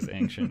shit, this guy's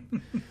ancient.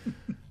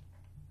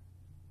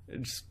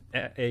 Just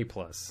A+.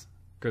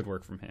 Good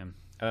work from him.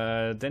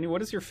 Denny,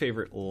 what is your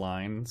favorite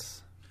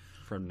lines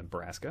from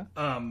Nebraska?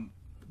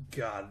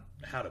 God,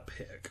 how to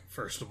pick,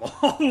 first of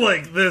all.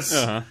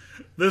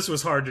 This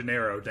was hard to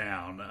narrow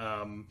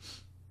down.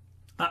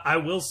 I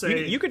will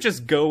say... You could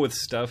just go with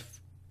stuff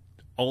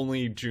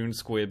only June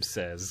Squibb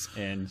says,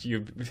 and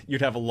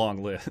you'd have a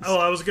long list. Oh,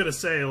 I was going to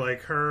say,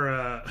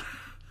 her...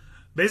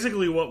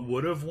 basically, what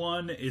would have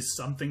won is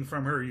something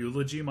from her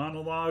eulogy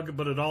monologue,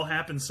 but it all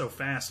happened so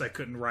fast I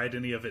couldn't write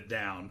any of it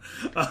down.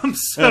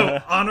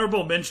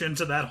 Honorable mention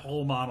to that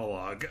whole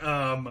monologue.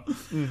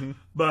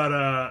 But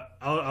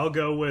I'll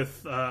go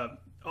with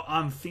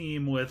on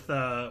theme with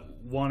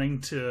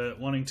wanting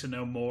to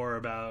know more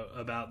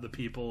about the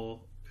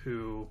people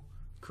who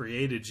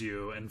created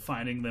you and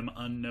finding them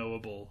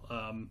unknowable.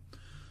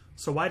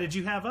 So why did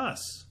you have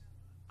us?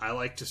 I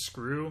like to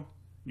screw.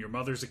 Your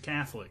mother's a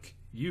Catholic.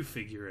 You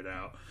figure it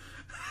out.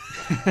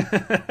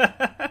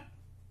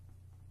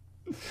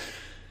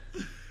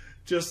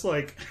 Just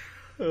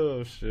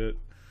oh shit.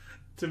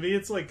 To me,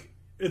 it's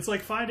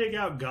like finding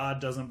out God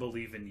doesn't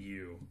believe in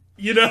you.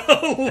 You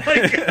know,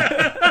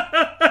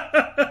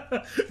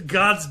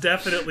 God's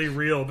definitely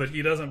real, but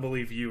he doesn't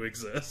believe you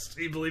exist.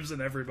 He believes in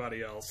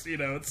everybody else. You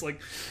know, it's like,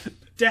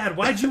 Dad,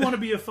 why'd you want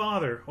to be a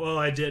father? Well,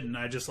 I didn't.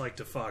 I just like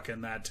to fuck,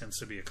 and that tends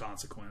to be a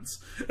consequence.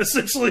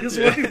 Essentially, is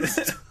what he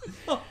was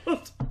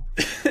told.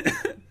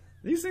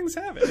 These things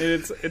happen.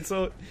 It's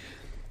so.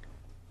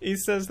 He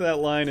says that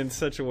line in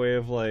such a way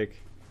of what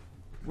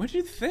did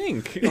you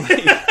think?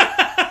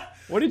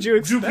 What did you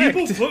expect?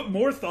 Do people put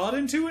more thought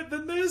into it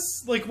than this?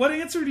 What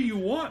answer do you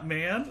want,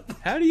 man?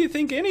 How do you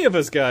think any of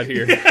us got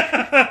here?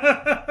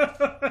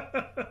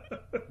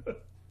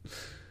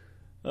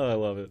 Oh, I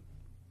love it.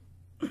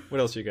 What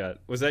else you got?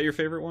 Was that your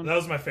favorite one? That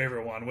was my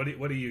favorite one. What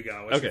do you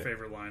got? What's your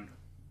favorite line?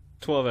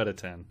 12 out of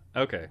 10.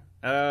 Okay.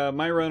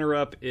 My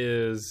runner-up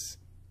is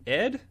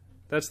Ed.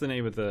 That's the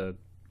name of the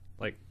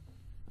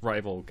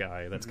rival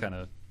guy. That's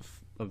kind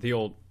of the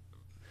old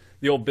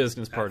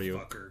business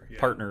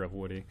partner of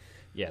Woody.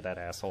 Yeah, that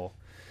asshole.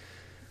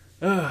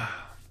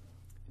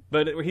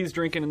 But he's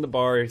drinking in the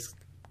bar. He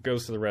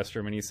goes to the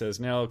restroom and he says,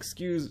 "Now,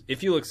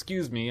 if you'll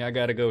excuse me, I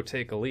gotta go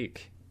take a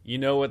leak. You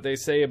know what they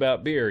say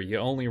about beer? You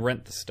only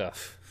rent the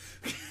stuff."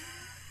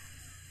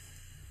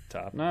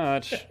 Top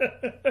notch,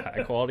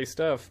 high quality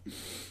stuff.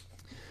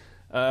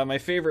 My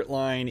favorite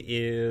line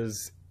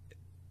is,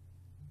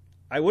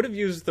 I would have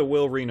used the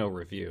Will Reno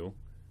review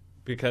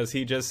because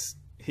he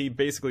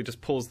basically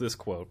just pulls this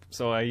quote.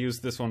 So I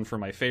used this one for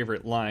my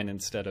favorite line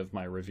instead of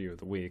my review of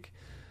the week.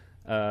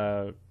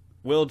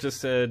 Will just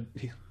said,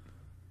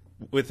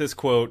 with this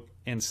quote,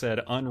 and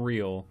said,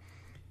 "Unreal."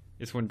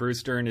 It's when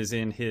Bruce Dern is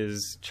in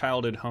his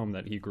childhood home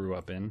that he grew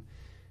up in.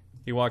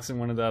 He walks in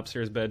one of the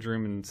upstairs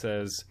bedroom and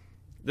says,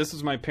 "This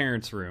was my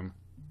parents' room.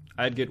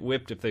 I'd get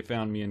whipped if they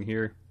found me in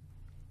here.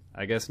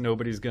 I guess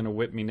nobody's gonna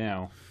whip me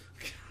now."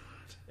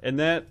 And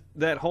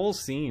that whole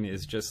scene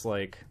is just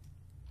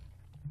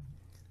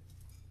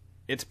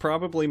it's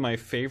probably my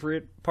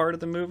favorite part of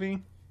the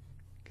movie.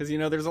 Because,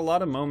 there's a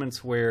lot of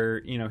moments where,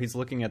 he's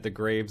looking at the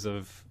graves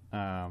of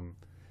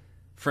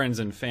friends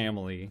and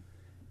family.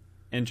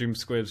 And Jim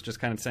Squibb's just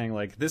kind of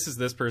saying, this is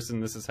this person,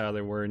 this is how they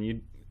were.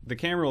 And the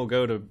camera will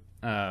go to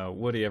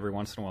Woody every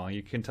once in a while.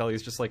 You can tell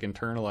he's just like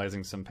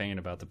internalizing some pain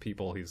about the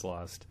people he's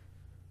lost,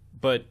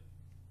 but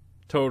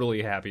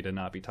totally happy to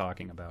not be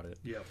talking about it.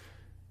 Yep.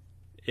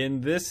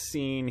 In this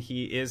scene,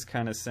 he is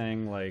kind of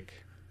saying, like,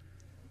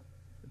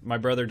 my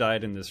brother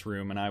died in this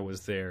room and I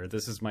was there.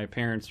 This is my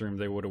parents' room.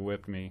 They would have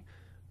whipped me,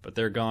 but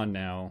they're gone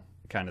now,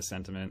 kind of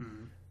sentiment.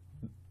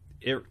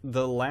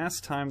 The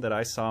last time that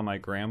I saw my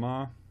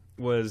grandma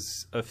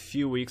was a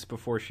few weeks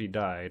before she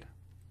died.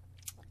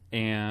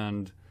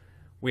 And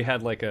we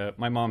had like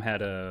my mom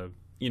had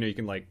you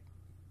can like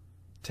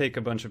take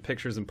a bunch of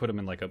pictures and put them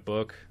in like a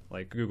book,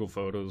 like Google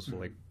Photos will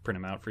like print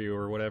them out for you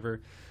or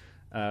whatever.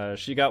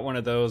 She got one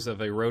of those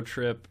of a road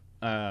trip.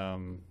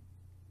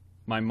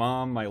 My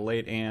mom, my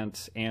late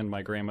aunt, and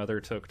my grandmother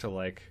took to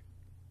like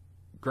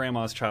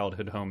grandma's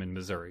childhood home in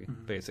Missouri,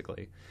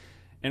 basically.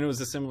 And it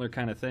was a similar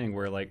kind of thing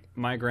where like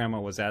my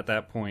grandma was at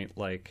that point,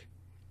 like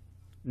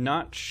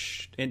not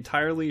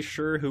entirely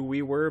sure who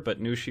we were, but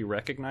knew she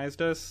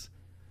recognized us.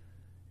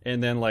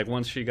 And then like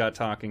once she got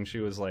talking, she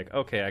was like,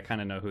 okay, I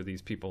kind of know who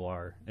these people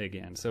are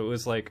again. So it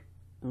was like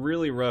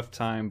really rough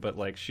time, but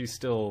like she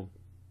still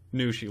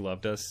knew she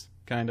loved us,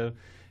 kind of.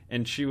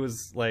 And she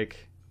was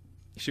like,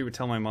 she would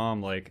tell my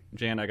mom, like,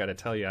 Jan, I got to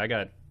tell you, I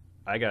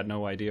got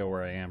no idea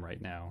where I am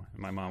right now.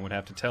 And my mom would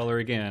have to tell her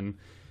again,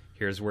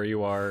 here's where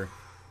you are,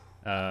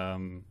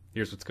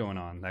 here's what's going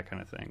on, that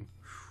kind of thing.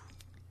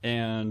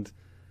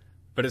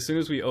 But as soon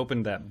as we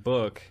opened that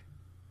book,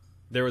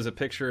 there was a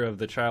picture of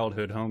the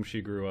childhood home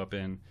she grew up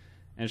in,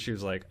 and she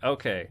was like,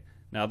 okay,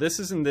 now this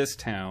is in this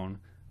town.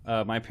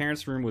 My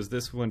parents' room was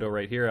this window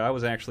right here. I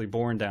was actually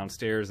born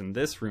downstairs in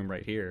this room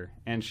right here.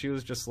 And she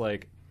was just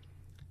like,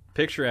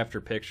 picture after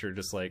picture,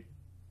 just like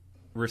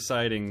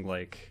reciting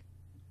like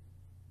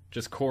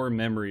just core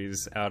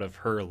memories out of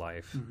her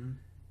life.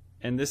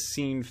 And this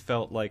scene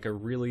felt like a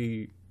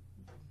really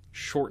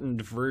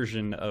shortened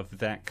version of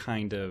that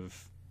kind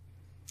of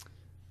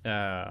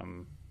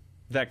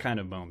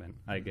moment,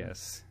 I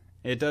guess.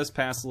 It does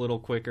pass a little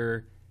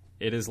quicker.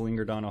 It is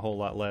lingered on a whole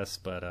lot less,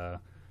 but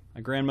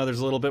my grandmother's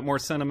a little bit more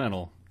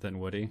sentimental than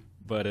Woody,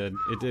 but it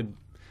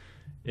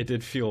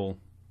did feel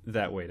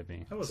that way to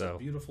me. That was a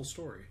beautiful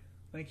story.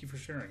 Thank you for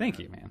sharing. Thank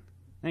you, man.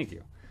 Thank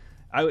you.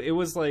 It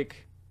was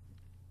like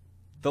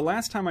the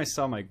last time I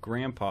saw my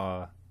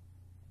grandpa,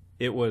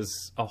 it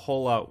was a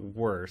whole lot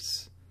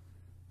worse.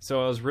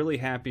 So I was really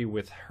happy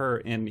with her,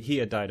 and he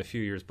had died a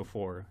few years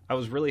before. I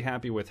was really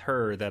happy with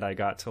her that I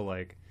got to,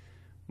 like,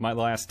 my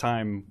last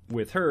time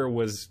with her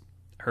was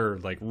her,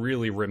 like,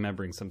 really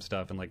remembering some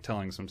stuff and, like,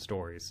 telling some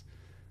stories.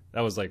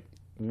 That was, like,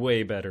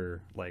 way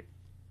better, like,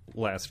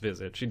 last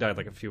visit. She died,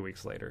 like, a few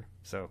weeks later.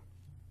 So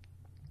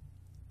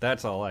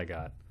that's all I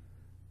got.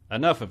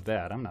 Enough of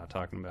that. I'm not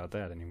talking about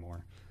that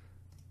anymore.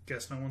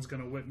 Guess no one's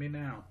gonna whip me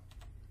now.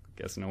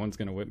 Guess no one's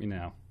gonna whip me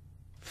now.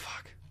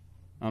 Fuck.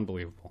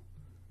 Unbelievable.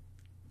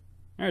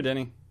 All right,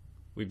 Denny.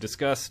 We've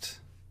discussed,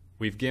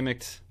 we've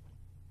gimmicked,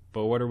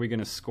 but what are we going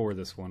to score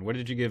this one? What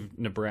did you give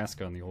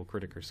Nebraska on the old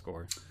Critiker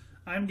score?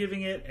 I'm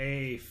giving it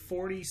a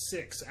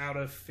 46 out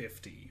of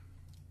 50.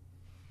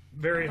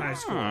 Very high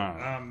score.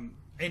 And,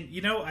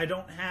 you know, I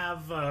don't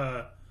have...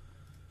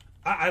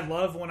 I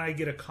love when I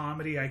get a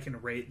comedy I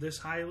can rate this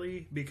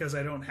highly, because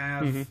I don't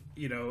have,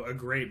 you know, a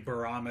great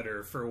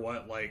barometer for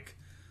what, like,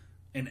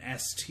 an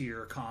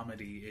S-tier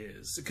comedy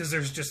is, because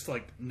there's just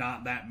like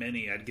not that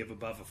many I'd give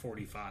above a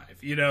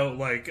 45, you know,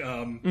 like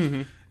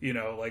you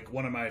know, like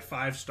one of my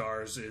 5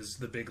 stars is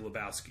The Big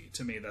Lebowski.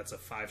 To me, that's a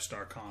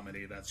 5-star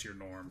comedy. That's your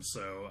norm.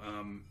 So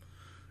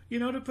you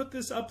know, to put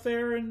this up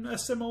there in a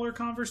similar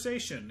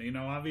conversation, you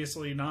know,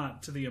 obviously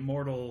not to the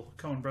immortal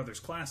Coen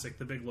Brothers classic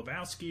The Big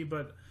Lebowski,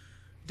 but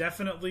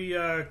definitely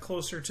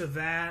closer to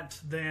that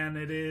than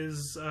it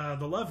is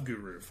The Love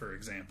Guru, for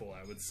example,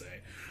 I would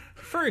say.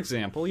 For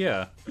example,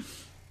 yeah.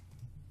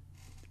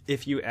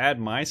 If you add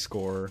my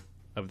score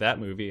of that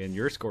movie and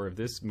your score of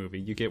this movie,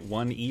 you get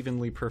one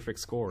evenly perfect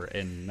score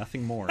and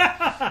nothing more.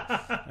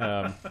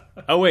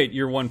 Oh, wait,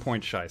 you're 1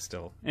 point shy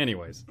still.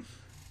 Anyways.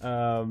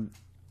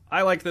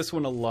 I like this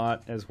one a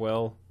lot as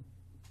well.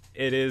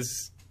 It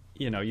is,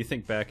 you know, you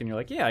think back and you're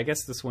like, yeah, I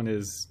guess this one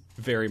is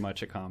very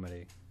much a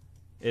comedy.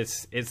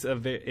 It's a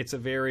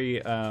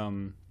very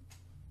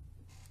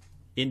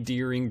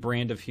endearing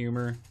brand of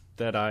humor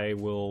that I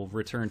will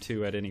return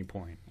to at any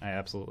point. I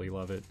absolutely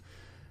love it.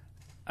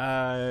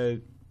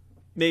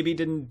 Maybe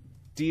didn't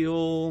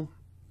deal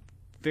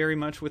very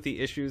much with the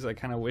issues. I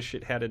kind of wish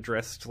it had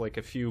addressed like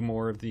a few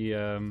more of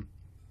the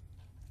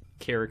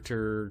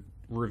character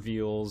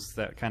reveals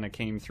that kind of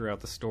came throughout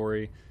the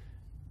story.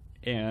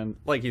 And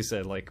like you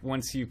said, like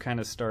once you kind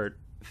of start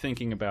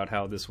thinking about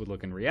how this would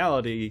look in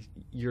reality,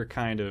 you're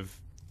kind of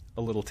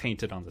a little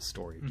tainted on the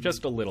story.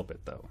 Just a little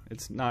bit, though.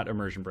 It's not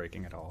immersion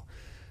breaking at all.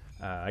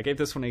 I gave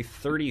this one a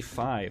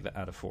 35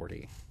 out of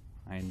 40.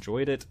 I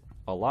enjoyed it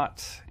a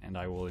lot, and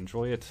I will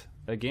enjoy it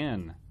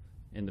again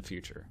in the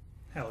future.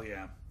 Hell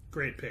yeah.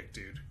 Great pick,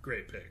 dude.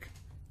 Great pick.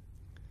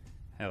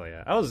 Hell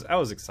yeah. I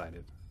was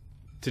excited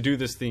to do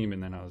this theme,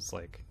 and then I was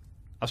like,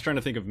 I was trying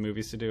to think of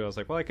movies to do. I was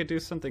like, well, I could do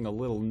something a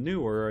little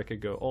newer. I could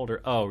go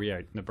older. Oh,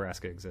 yeah,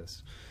 Nebraska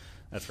exists.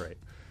 That's right.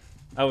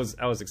 I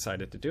was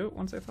excited to do it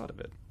once I thought of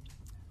it.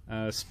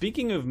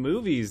 Speaking of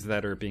movies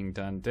that are being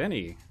done,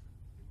 Denny,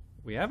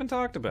 we haven't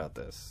talked about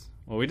this.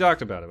 Well, we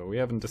talked about it, but we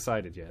haven't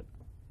decided yet.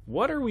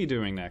 What are we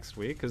doing next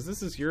week? Because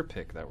this is your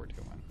pick that we're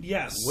doing.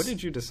 Yes. What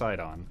did you decide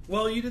on?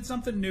 Well, you did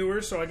something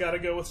newer, so I got to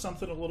go with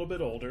something a little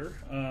bit older.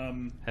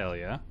 Hell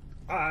yeah.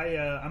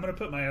 I'm going to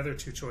put my other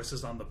two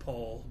choices on the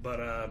poll, but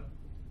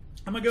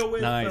I'm going to go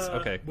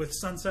with with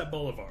Sunset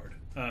Boulevard.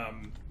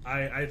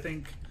 I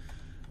think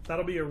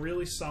that'll be a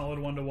really solid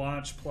one to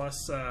watch.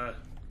 Plus,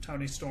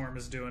 Tony Storm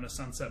is doing a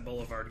Sunset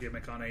Boulevard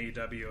gimmick on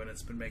AEW, and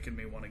it's been making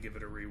me want to give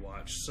it a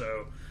rewatch.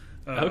 So,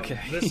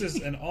 this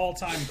is an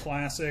all-time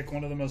classic,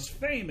 one of the most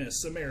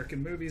famous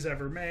American movies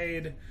ever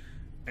made,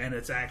 and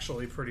it's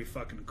actually pretty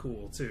fucking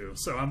cool too.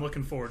 So I'm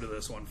looking forward to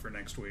this one for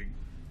next week.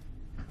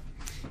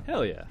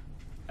 Hell yeah.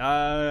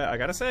 I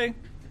gotta say,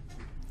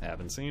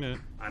 haven't seen it.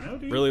 I know,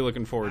 dude. Really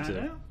looking forward to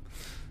it.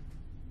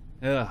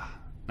 Yeah.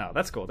 No,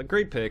 that's cool. The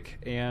great pick.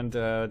 And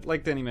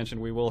like Danny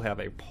mentioned, we will have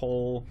a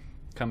poll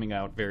coming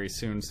out very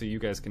soon, so you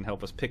guys can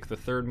help us pick the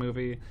third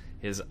movie.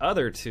 His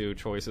other two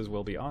choices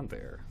will be on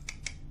there.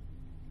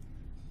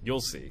 You'll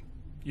see.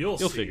 You'll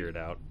figure it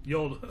out.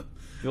 You'll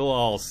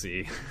all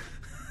see.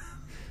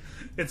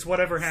 It's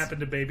whatever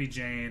happened to Baby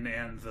Jane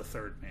and the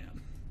Third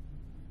Man.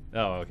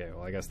 Oh, okay.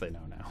 Well, I guess they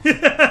know now.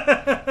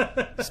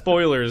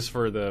 Spoilers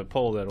for the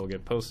poll that'll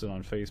get posted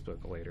on Facebook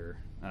later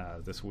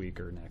this week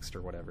or next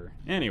or whatever.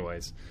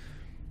 Anyways,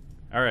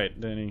 all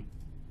right, Denny.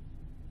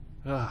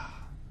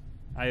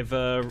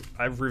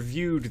 I've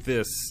reviewed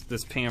this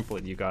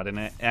pamphlet you got, and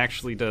it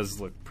actually does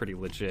look pretty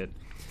legit.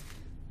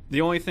 The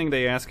only thing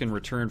they ask in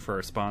return for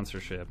our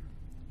sponsorship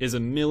is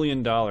 $1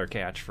 million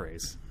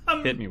catchphrase.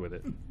 Hit me with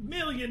it. $1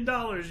 million,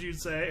 you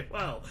say?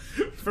 Well,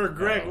 for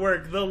Greg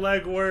Work, the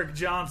Legwork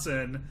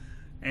Johnson,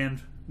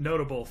 and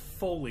notable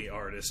Foley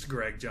artist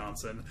Greg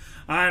Johnson,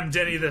 I'm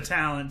Denny the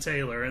Talent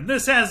Taylor, and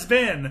this has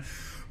been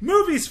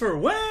Movies for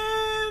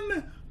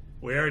When?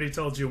 We already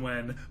told you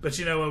when, but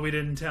you know what we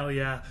didn't tell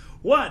you?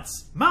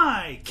 What's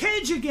my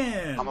cage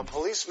again? I'm a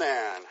policeman.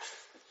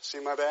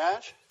 See my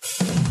badge?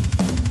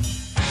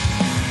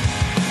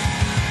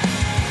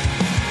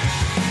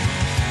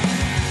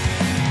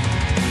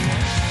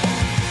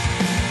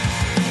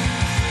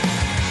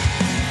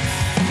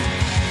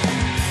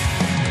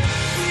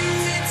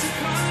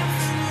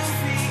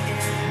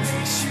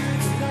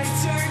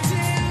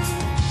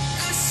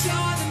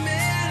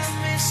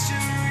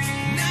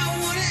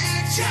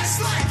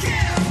 Just like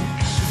him,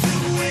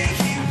 the way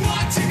he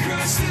walked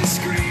across the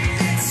screen,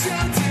 it's so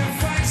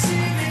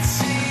depressing it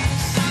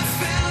seems. I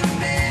found a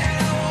man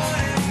I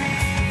wanna be,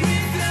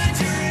 with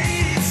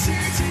underrated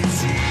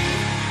certainty.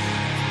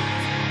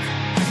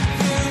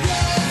 The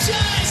road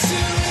just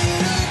a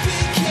little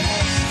bit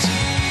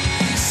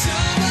cagey.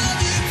 Some of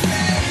you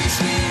praise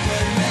me,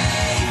 but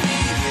maybe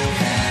you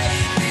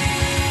hate me.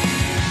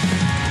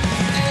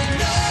 And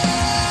no,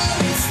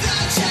 it's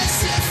not just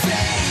a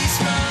phase,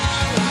 Mom.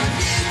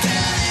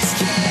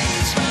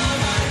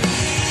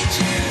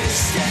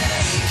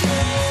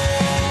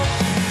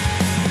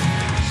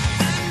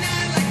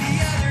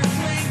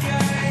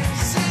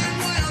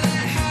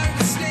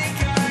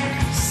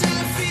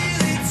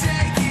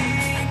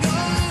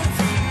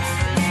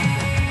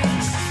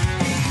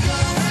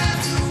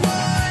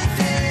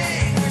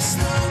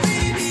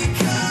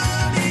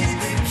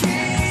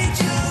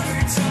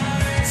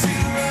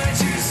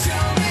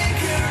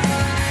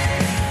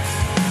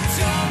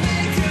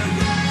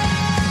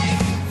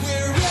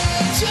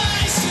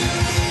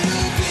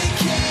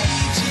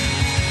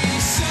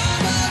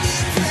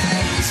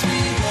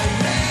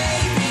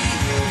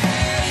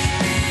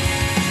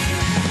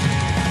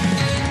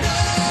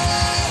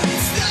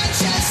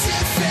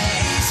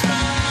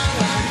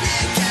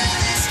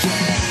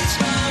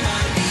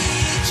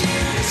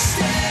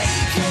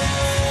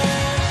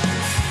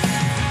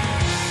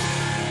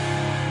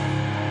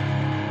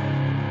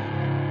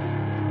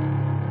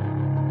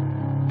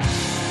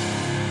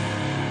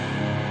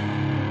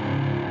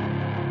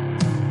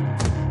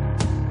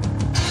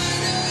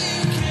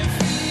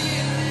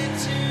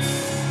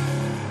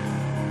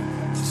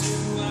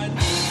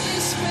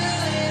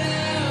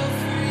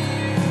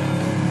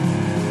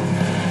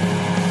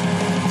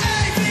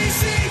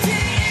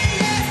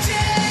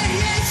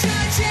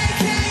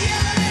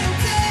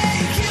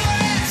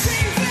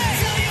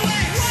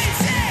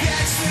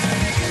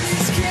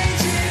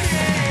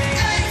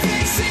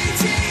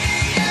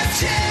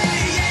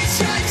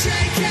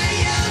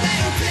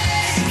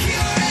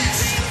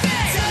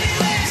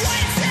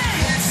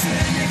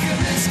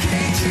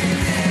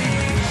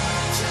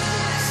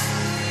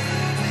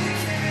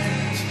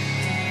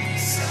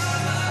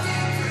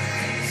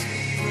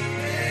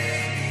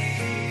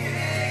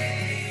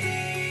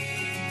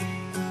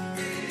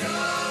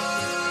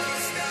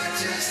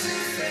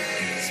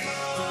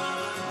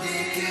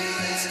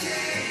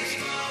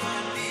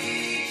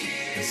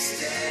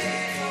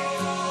 Stay